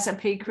sweet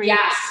recipe creator?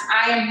 Yes,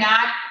 I am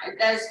not.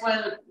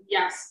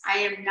 I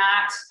am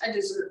not a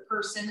dessert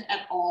person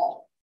at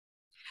all.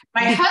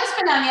 My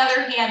husband, on the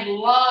other hand,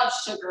 loves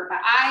sugar, but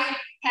I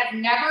have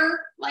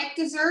never liked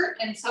dessert.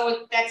 And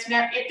so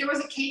if there was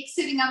a cake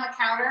sitting on the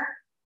counter,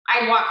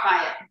 I'd walk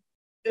by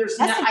it.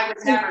 I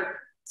would never.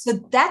 So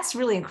that's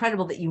really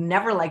incredible that you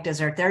never like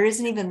dessert. There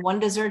isn't even one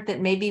dessert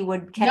that maybe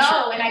would catch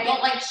No, and I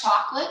don't like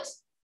chocolate.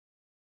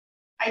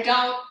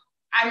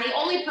 I'm the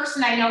only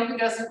person I know who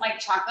doesn't like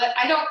chocolate.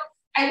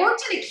 I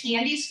worked at a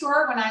candy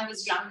store when I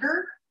was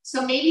younger,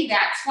 so maybe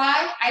that's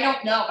why. I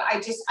don't know, but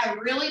I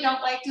really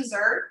don't like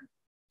dessert.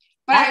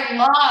 But I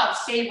love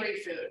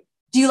savory food.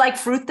 Do you like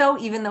fruit though,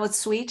 even though it's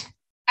sweet?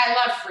 I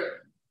love fruit.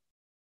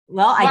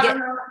 Well,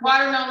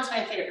 watermelon's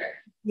my favorite.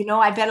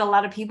 I bet a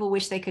lot of people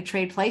wish they could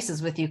trade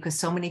places with you because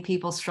so many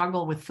people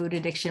struggle with food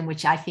addiction,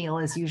 which I feel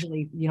is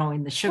usually,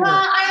 in the sugar.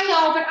 Well, I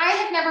know, but I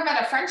have never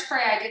met a French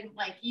fry I didn't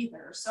like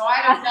either. So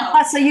I don't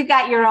know. So you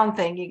got your own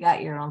thing. I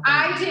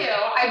do.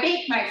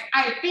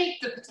 I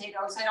bake the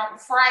potatoes. I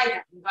don't fry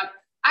them, but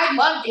I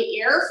love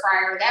the air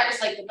fryer. That was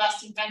like the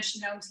best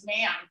invention known to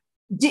man.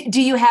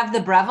 Do you have the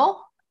Breville?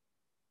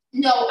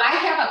 No, I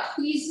have a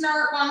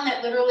Cuisinart one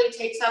that literally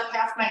takes up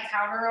half my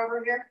counter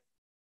over here.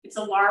 It's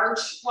a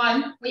large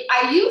one.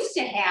 I used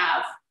to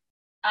have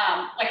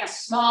like a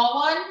small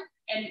one,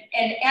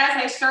 and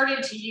as I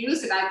started to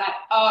use it, I thought,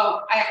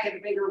 oh, I have to have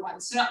a bigger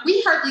one. So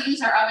we hardly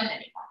use our oven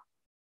anymore.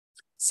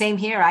 Same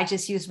here. I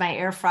just use my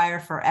air fryer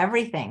for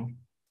everything.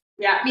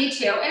 Yeah, me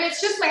too. And it's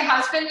just my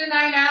husband and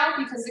I now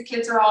because the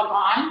kids are all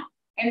gone,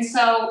 and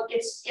so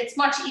it's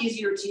much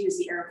easier to use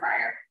the air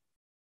fryer.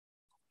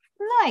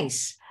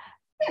 Nice.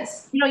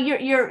 Yes. You know,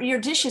 your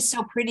dish is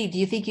so pretty. Do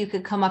you think you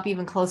could come up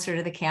even closer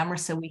to the camera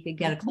so we could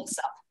get a close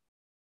up?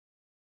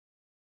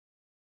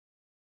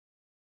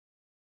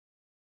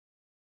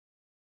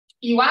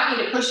 You want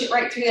me to push it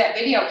right through that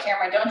video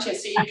camera, don't you?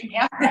 So you can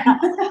have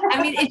it.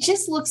 I mean, it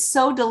just looks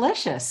so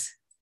delicious.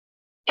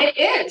 It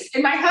is.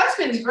 And my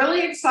husband's really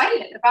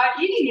excited about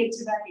eating it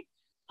today.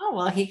 Oh,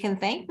 well, he can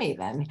thank me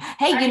then.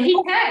 Hey, He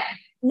can.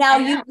 now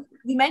you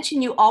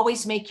mentioned you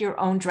always make your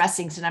own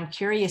dressings, and I'm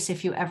curious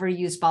if you ever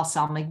use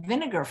balsamic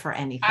vinegar for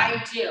anything.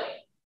 I do.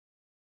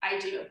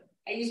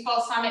 I use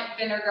balsamic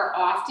vinegar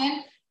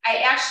often. I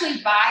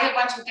actually buy a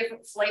bunch of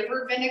different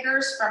flavored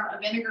vinegars from a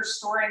vinegar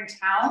store in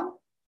town.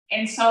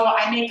 And so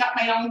I make up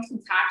my own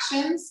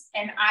concoctions,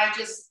 and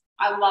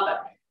I love it.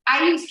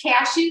 I use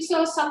cashews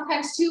though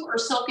sometimes too, or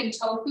silken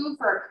tofu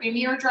for a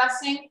creamier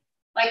dressing.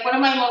 Like one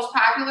of my most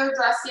popular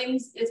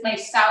dressings is my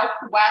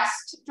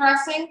Southwest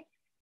dressing,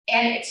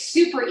 and it's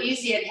super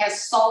easy. It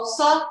has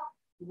salsa,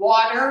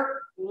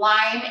 water,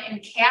 lime, and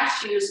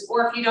cashews,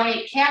 or if you don't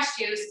eat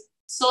cashews,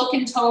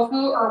 silken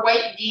tofu or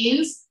white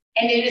beans,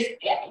 and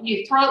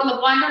you throw it in the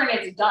blender and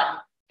it's done.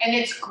 And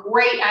it's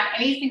great on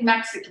anything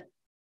Mexican,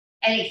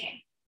 anything.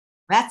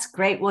 That's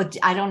great. Well,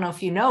 I don't know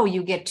if you know,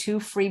 you get 2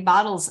 free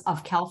bottles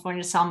of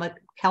California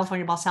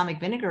balsamic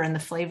vinegar in the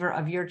flavor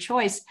of your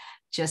choice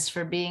just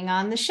for being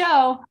on the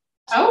show.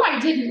 Oh, I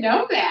didn't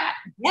know that.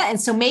 Yeah, and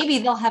so maybe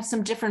they'll have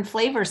some different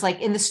flavors,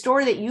 like in the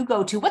store that you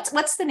go to.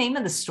 What's the name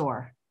of the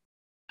store?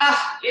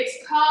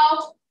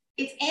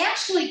 It's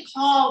actually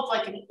called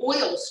like an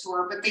oil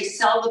store, but they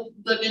sell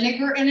the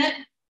vinegar in it.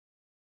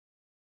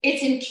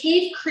 It's in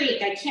Cave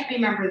Creek. I can't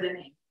remember the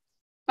name,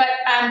 but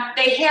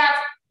they have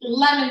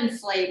lemon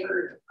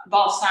flavored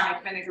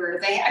balsamic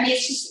vinegar. They have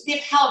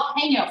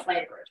jalapeno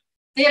flavored.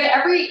 They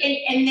have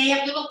and they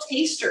have little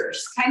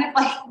tasters, kind of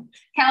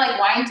like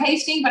wine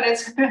tasting, but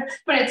it's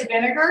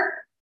vinegar.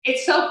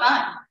 It's so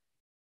fun.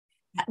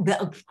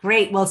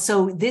 Great. Well,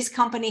 so this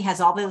company has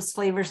all those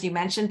flavors you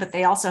mentioned, but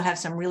they also have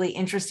some really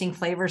interesting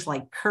flavors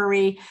like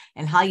curry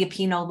and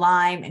jalapeno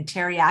lime and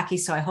teriyaki.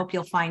 So I hope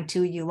you'll find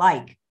 2 you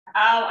like.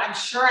 Oh, I'm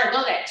sure I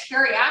will. That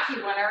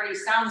teriyaki one already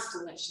sounds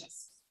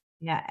delicious.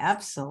 Yeah,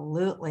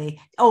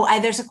 absolutely. Oh,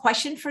 there's a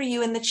question for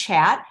you in the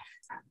chat.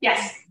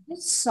 Yes. I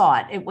saw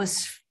it. It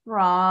was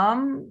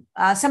from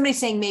somebody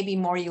saying maybe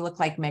more you look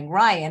like Meg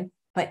Ryan,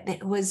 but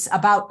it was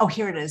about, oh,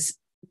 here it is.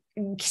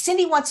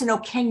 Cindy wants to know,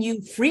 can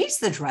you freeze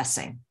the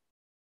dressing?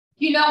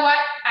 You know what?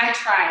 I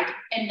tried,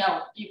 and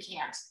no, you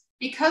can't.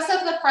 Because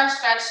of the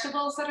fresh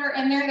vegetables that are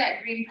in there,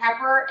 that green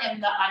pepper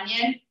and the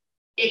onion,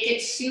 it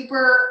gets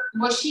super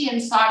mushy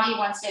and soggy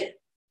once it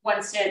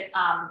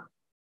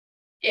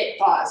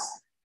thaws.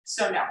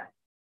 So no.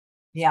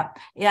 Yeah,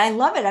 I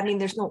love it. I mean,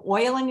 there's no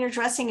oil in your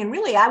dressing, and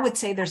really, I would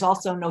say there's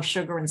also no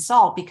sugar and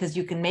salt because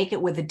you can make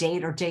it with a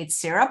date or date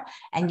syrup,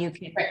 and you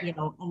can, you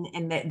know,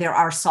 and there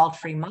are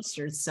salt-free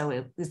mustards.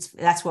 So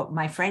that's what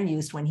my friend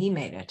used when he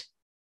made it.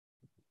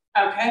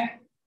 Okay.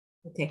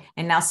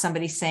 And now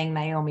somebody's saying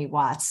Naomi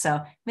Watts.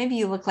 So maybe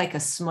you look like a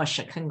smush,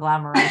 a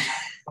conglomeration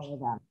of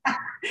them.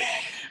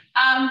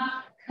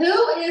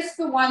 Who is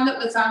the one that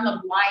was on The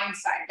Blind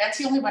Side? That's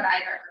the only one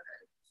I've ever heard.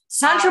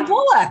 Sandra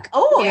Bullock.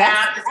 Oh,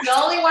 yeah, it's the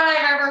only one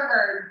I've ever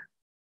heard.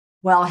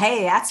 Well,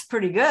 hey, that's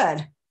pretty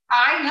good.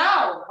 I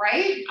know,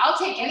 right? I'll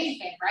take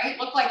anything, right?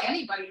 Look like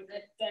anybody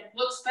that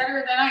looks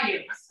better than I do.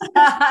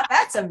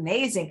 That's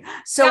amazing.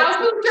 So,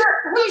 now,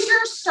 who's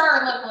your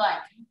star look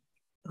like?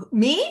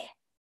 Me?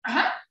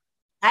 Uh-huh.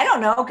 I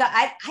don't know.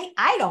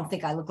 I don't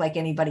think I look like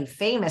anybody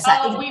famous.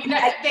 Oh,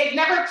 they've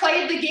never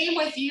played the game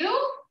with you?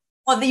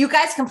 Well, you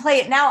guys can play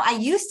it now. I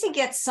used to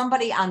get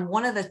somebody on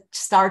one of the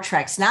Star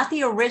Treks, not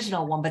the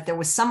original one, but there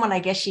was someone, I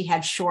guess she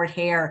had short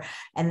hair,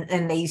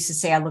 and they used to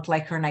say I look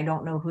like her, and I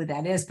don't know who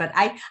that is. But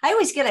I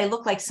always I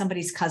look like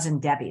somebody's cousin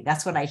Debbie.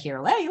 That's what I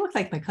hear. Hey, you look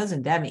like my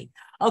cousin Debbie.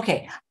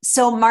 Okay.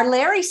 So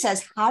Marlary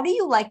says, how do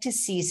you like to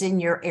season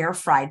your air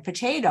fried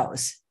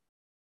potatoes?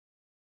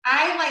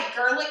 I like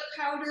garlic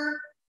powder.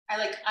 I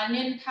like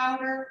onion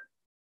powder.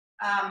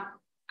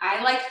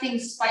 I like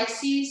things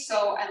spicy,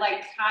 so I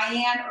like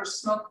cayenne or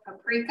smoked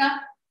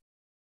paprika.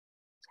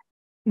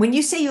 When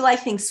you say you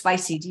like things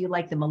spicy, do you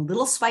like them a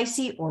little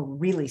spicy or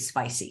really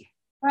spicy?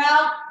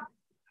 Well,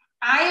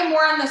 I am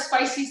more on the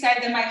spicy side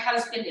than my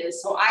husband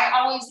is, so I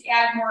always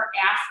add more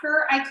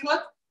after I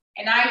cook.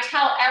 And I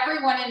tell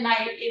everyone in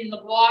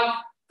the blog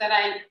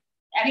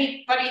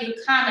anybody who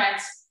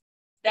comments,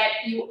 that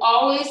you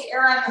always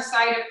err on the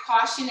side of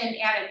caution and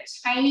add a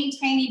tiny,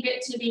 tiny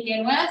bit to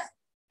begin with,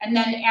 and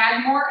then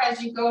add more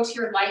as you go to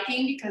your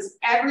liking, because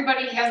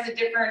everybody has a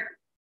different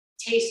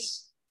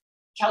taste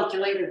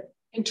calculator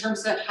in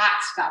terms of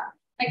hot stuff.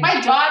 Like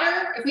my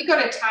daughter, if we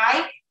go to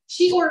Thai,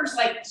 she orders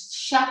like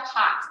chef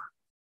hot.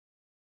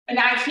 And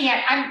I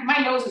can't, my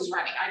nose is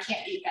running. I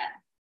can't eat that.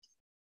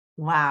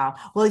 Wow.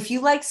 Well, if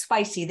you like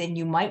spicy, then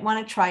you might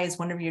want to try as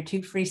one of your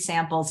 2 free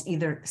samples,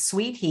 either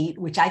Sweet Heat,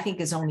 which I think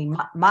is only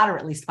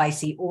moderately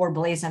spicy, or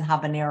Blazing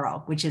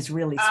Habanero, which is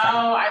really spicy.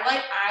 Oh,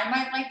 I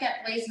might like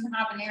that Blazing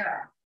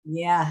Habanero.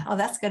 Yeah. Oh,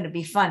 that's going to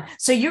be fun.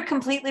 So you're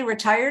completely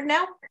retired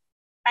now?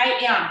 I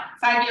am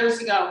 5 years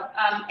ago,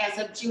 as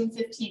of June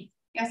 15th.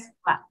 Yes.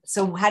 Wow.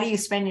 So how do you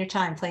spend your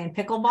time playing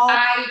pickleball?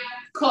 I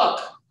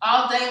cook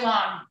all day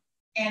long,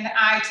 and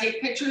I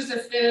take pictures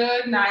of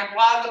food and I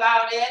blog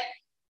about it.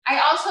 I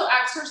also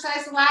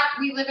exercise a lot.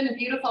 We live in a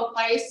beautiful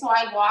place, so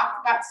I walk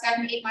about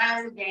 7-8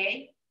 miles a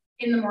day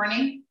in the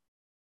morning.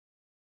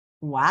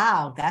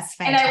 Wow, that's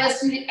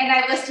fantastic. And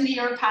I listen to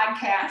your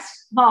podcast.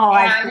 Oh,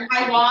 and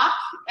I walk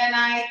and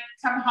I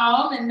come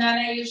home, and then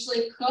I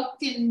usually cook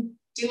and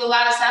do a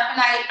lot of stuff.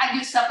 And I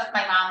do stuff with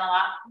my mom a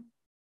lot.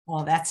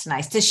 Oh, that's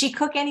nice. Does she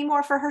cook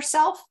anymore for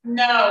herself?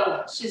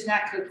 No, she's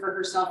not cooked for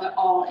herself at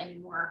all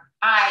anymore.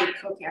 I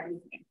cook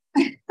everything.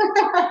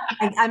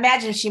 I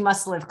imagine she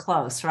must live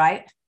close,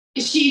 right?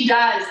 She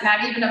does,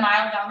 not even a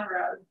mile down the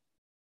road.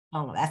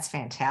 Oh, that's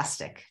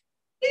fantastic.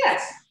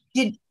 Yes.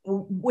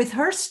 With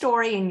her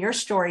story and your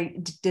story,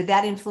 did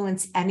that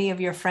influence any of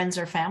your friends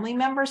or family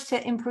members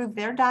to improve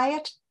their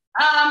diet?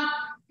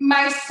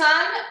 My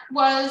son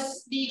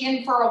was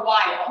vegan for a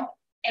while,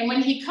 and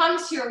when he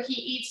comes here, he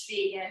eats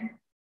vegan,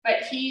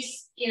 but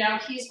he's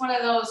one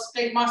of those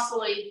big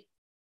muscly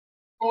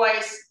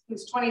boys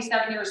who's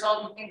 27 years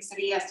old and thinks that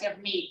he has to have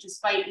meat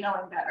despite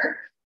knowing better.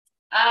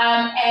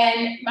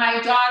 And my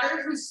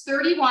daughter, who's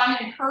 31,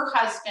 and her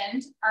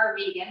husband are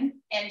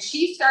vegan, and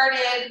she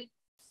started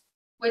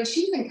when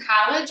she was in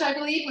college, I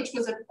believe, which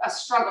was a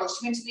struggle.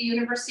 She went to the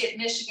University of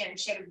Michigan.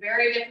 She had a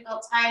very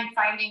difficult time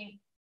finding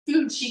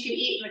food she could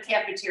eat in the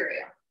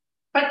cafeteria.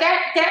 But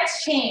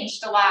that's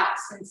changed a lot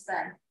since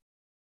then.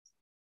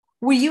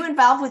 Were you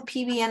involved with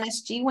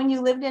PBNSG when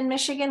you lived in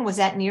Michigan? Was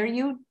that near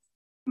you?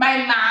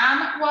 My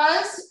mom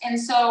was, and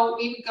so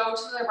we would go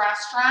to the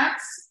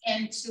restaurants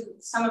and to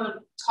some of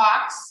the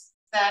talks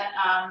that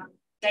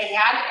they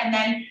had. And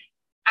then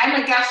I'm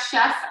a guest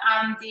chef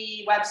on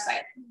the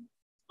website.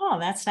 Oh,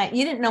 that's nice.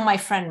 You didn't know my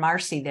friend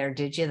Marcy there,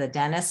 did you? The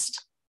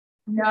dentist?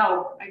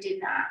 No, I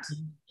did not.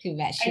 Too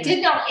bad. I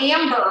did know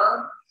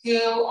Amber, who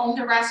owned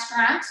a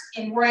restaurant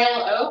in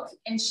Royal Oak,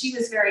 and she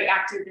was very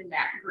active in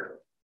that group.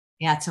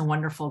 Yeah, it's a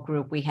wonderful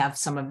group. We have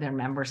some of their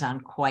members on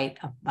quite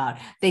about.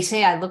 They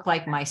say I look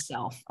like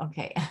myself.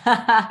 Okay.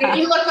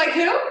 You look like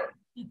who?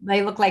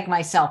 They look like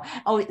myself.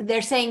 Oh,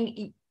 they're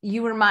saying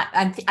you were my.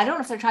 I don't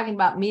know if they're talking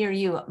about me or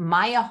you.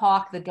 Maya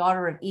Hawk, the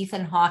daughter of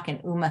Ethan Hawke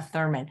and Uma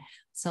Thurman.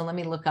 So let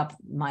me look up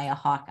Maya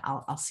Hawk.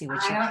 I'll see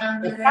what you.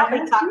 They're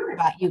probably talking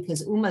about you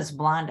because Uma's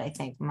blonde, I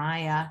think.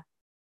 Maya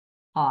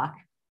Hawk.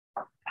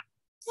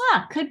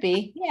 Yeah, could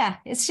be. Yeah,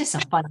 it's just a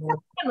fun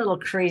little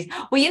crazy.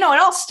 Well, it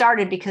all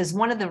started because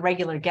one of the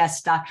regular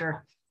guests,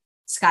 Dr.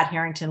 Scott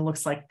Harrington,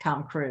 looks like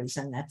Tom Cruise,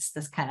 and that's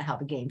kind of how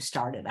the game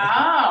started.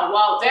 Oh,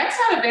 well, that's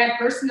not a bad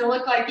person to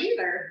look like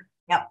either.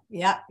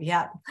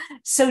 Yep.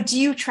 So do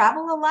you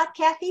travel a lot,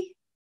 Kathy?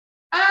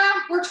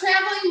 We're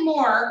traveling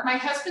more. My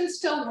husband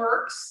still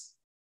works.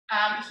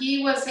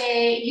 He was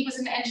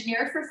an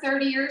engineer for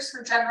 30 years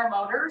for General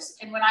Motors.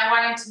 And when I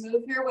wanted to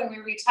move here, when we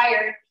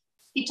retired,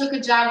 he took a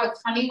job with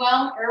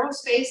Honeywell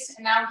Aerospace,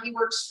 and now he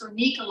works for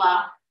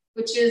Nikola,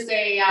 which is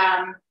a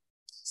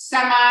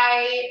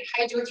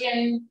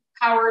semi-hydrogen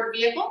powered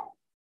vehicle.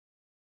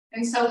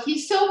 And so he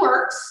still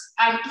works.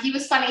 He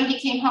was funny. He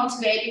came home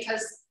today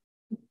because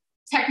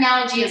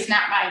technology is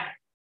not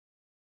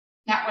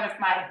one of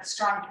my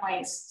strong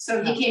points.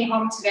 So he came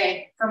home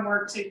today from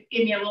work to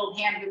give me a little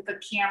hand with the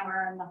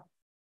camera and the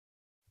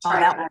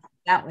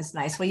that was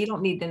nice. Well, you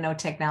don't need to know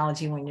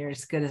technology when you're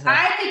as good as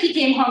I think he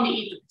came home to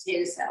eat the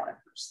potato salad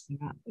first.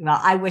 Yeah. Well,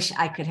 I wish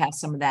I could have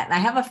some of that. And I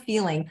have a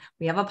feeling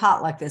we have a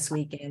potluck this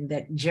weekend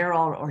that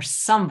Gerald or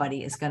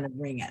somebody is going to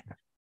bring it.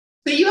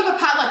 So you have a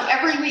potluck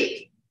every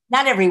week?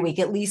 Not every week,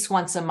 at least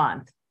once a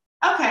month.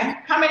 Okay.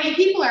 How many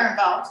people are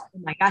involved? Oh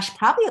my gosh,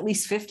 probably at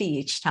least 50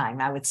 each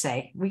time, I would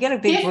say. We get a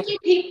big 50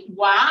 people.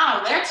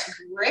 Wow, that's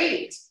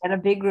great. Got a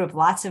big group,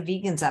 lots of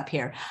vegans up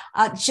here.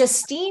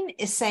 Justine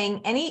is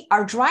saying,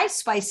 are dry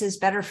spices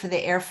better for the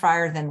air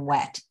fryer than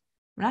wet?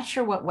 I'm not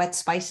sure what wet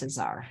spices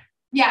are.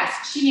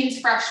 Yes, she means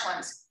fresh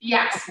ones.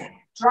 Yes. Okay.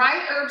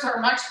 Dry herbs are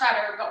much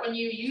better, but when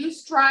you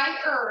use dry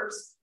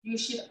herbs, you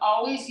should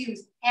always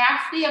use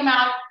half the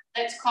amount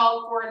that's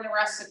called for in the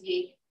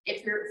recipe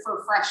if you're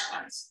for fresh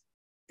ones,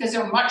 because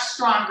they're much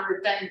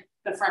stronger than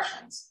the fresh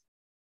ones.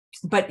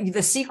 But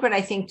the secret,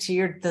 I think,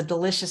 to the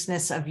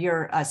deliciousness of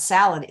your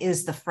salad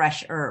is the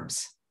fresh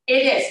herbs.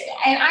 It is.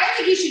 And I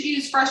think you should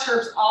use fresh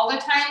herbs all the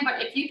time.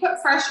 But if you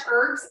put fresh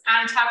herbs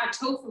on top of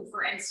tofu,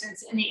 for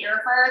instance, in the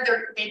air fryer,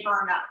 they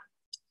burn up.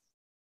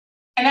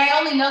 And I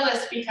only know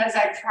this because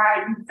I've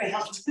tried and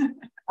failed.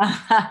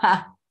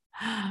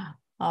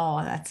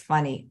 Oh, that's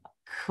funny.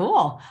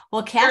 Cool.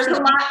 Well, Kathy, there's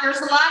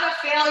a lot of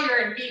failure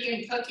in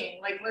vegan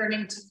cooking, like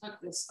learning to cook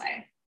this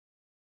way.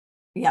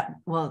 Yeah.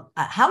 Well,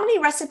 how many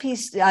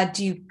recipes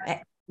do you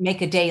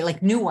make a day,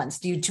 like new ones?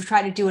 Do you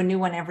try to do a new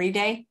one every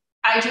day?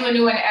 I do a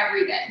new one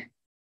every day.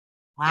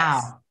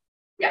 Wow.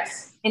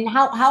 Yes. And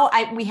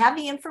we have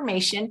the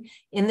information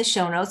in the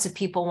show notes if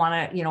people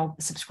want to,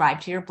 subscribe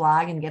to your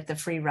blog and get the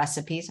free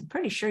recipes. I'm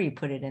pretty sure you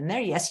put it in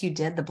there. Yes, you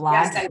did. The blog.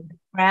 Yes,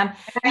 Graham.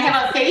 I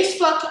have a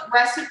Facebook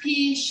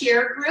recipe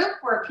share group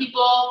where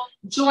people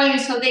join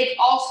so they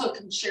also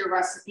can share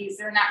recipes.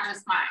 They're not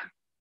just mine.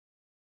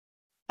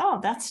 Oh,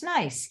 that's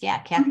nice. Yeah,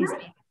 Kathy's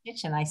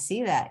kitchen. I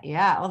see that.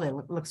 Yeah. Oh,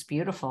 that looks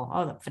beautiful.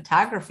 Oh, the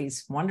photography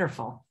is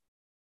wonderful.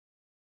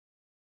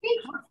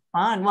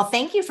 Fun. Well,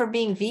 thank you for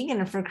being vegan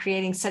and for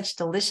creating such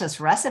delicious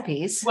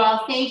recipes.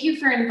 Well, thank you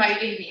for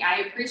inviting me.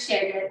 I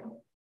appreciate it.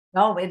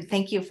 Oh, and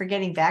thank you for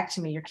getting back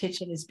to me. Your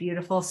kitchen is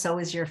beautiful. So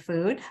is your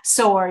food.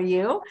 So are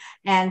you.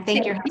 And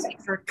thank your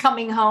husband for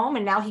coming home.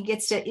 And now he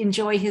gets to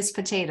enjoy his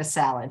potato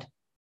salad.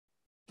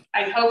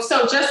 I hope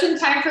so. Just in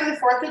time for the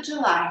 4th of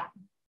July.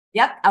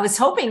 Yep. I was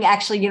hoping,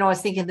 actually, I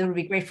was thinking that would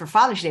be great for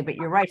Father's Day, but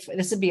you're right.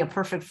 This would be a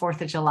perfect 4th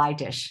of July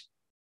dish.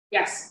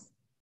 Yes.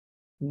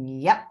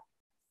 Yep.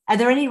 Are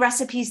there any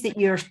recipes that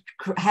you're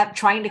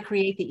trying to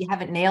create that you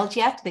haven't nailed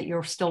yet, that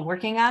you're still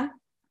working on?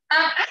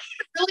 I had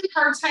a really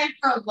hard time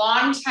for a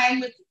long time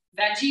with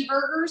veggie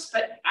burgers,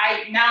 but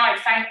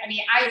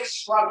I've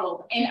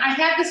struggled. And I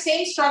had the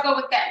same struggle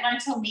with that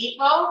lentil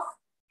meatloaf.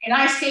 And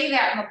I say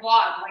that in the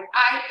blog,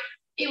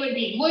 it would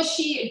be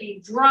mushy, it'd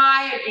be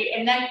dry,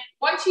 and then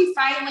once you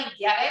finally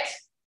get it,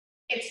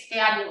 it's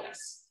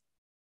fabulous.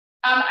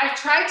 I've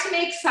tried to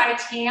make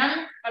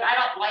seitan, but I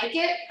don't like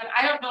it. But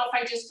I don't know if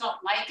I just don't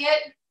like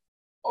it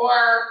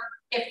or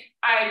if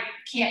I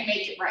can't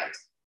make it right.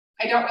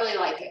 I don't really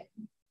like it.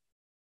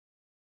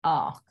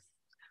 Oh.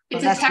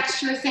 It's a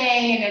texture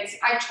thing, and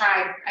I've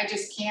tried. I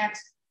just can't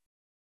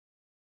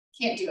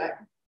do it.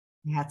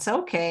 That's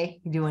okay.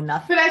 You do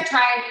enough. But I've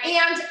tried,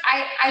 and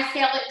I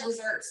fail at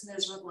desserts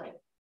miserably.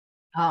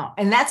 Oh,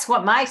 and that's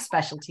what my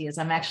specialty is.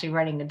 I'm actually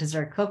writing a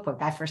dessert cookbook.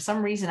 For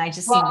some reason, I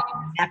just seem to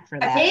be a knack for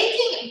that.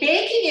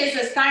 Baking is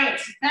a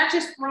science. It's not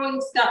just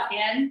throwing stuff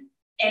in.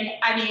 And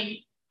I mean,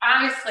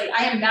 honestly,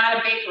 I am not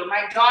a baker.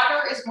 My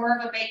daughter is more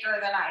of a baker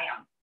than I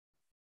am.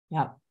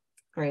 Yep.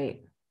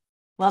 Great.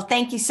 Well,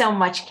 thank you so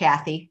much,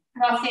 Kathy.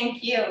 Well,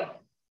 thank you.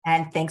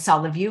 And thanks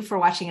all of you for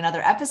watching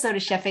another episode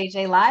of Chef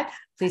AJ Live.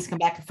 Please come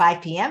back at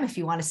 5 p.m. if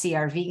you want to see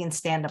our vegan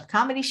stand-up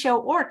comedy show,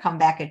 or come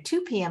back at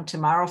 2 p.m.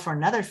 tomorrow for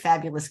another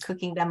fabulous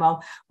cooking demo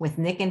with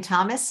Nick and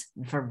Thomas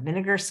for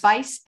vinegar spice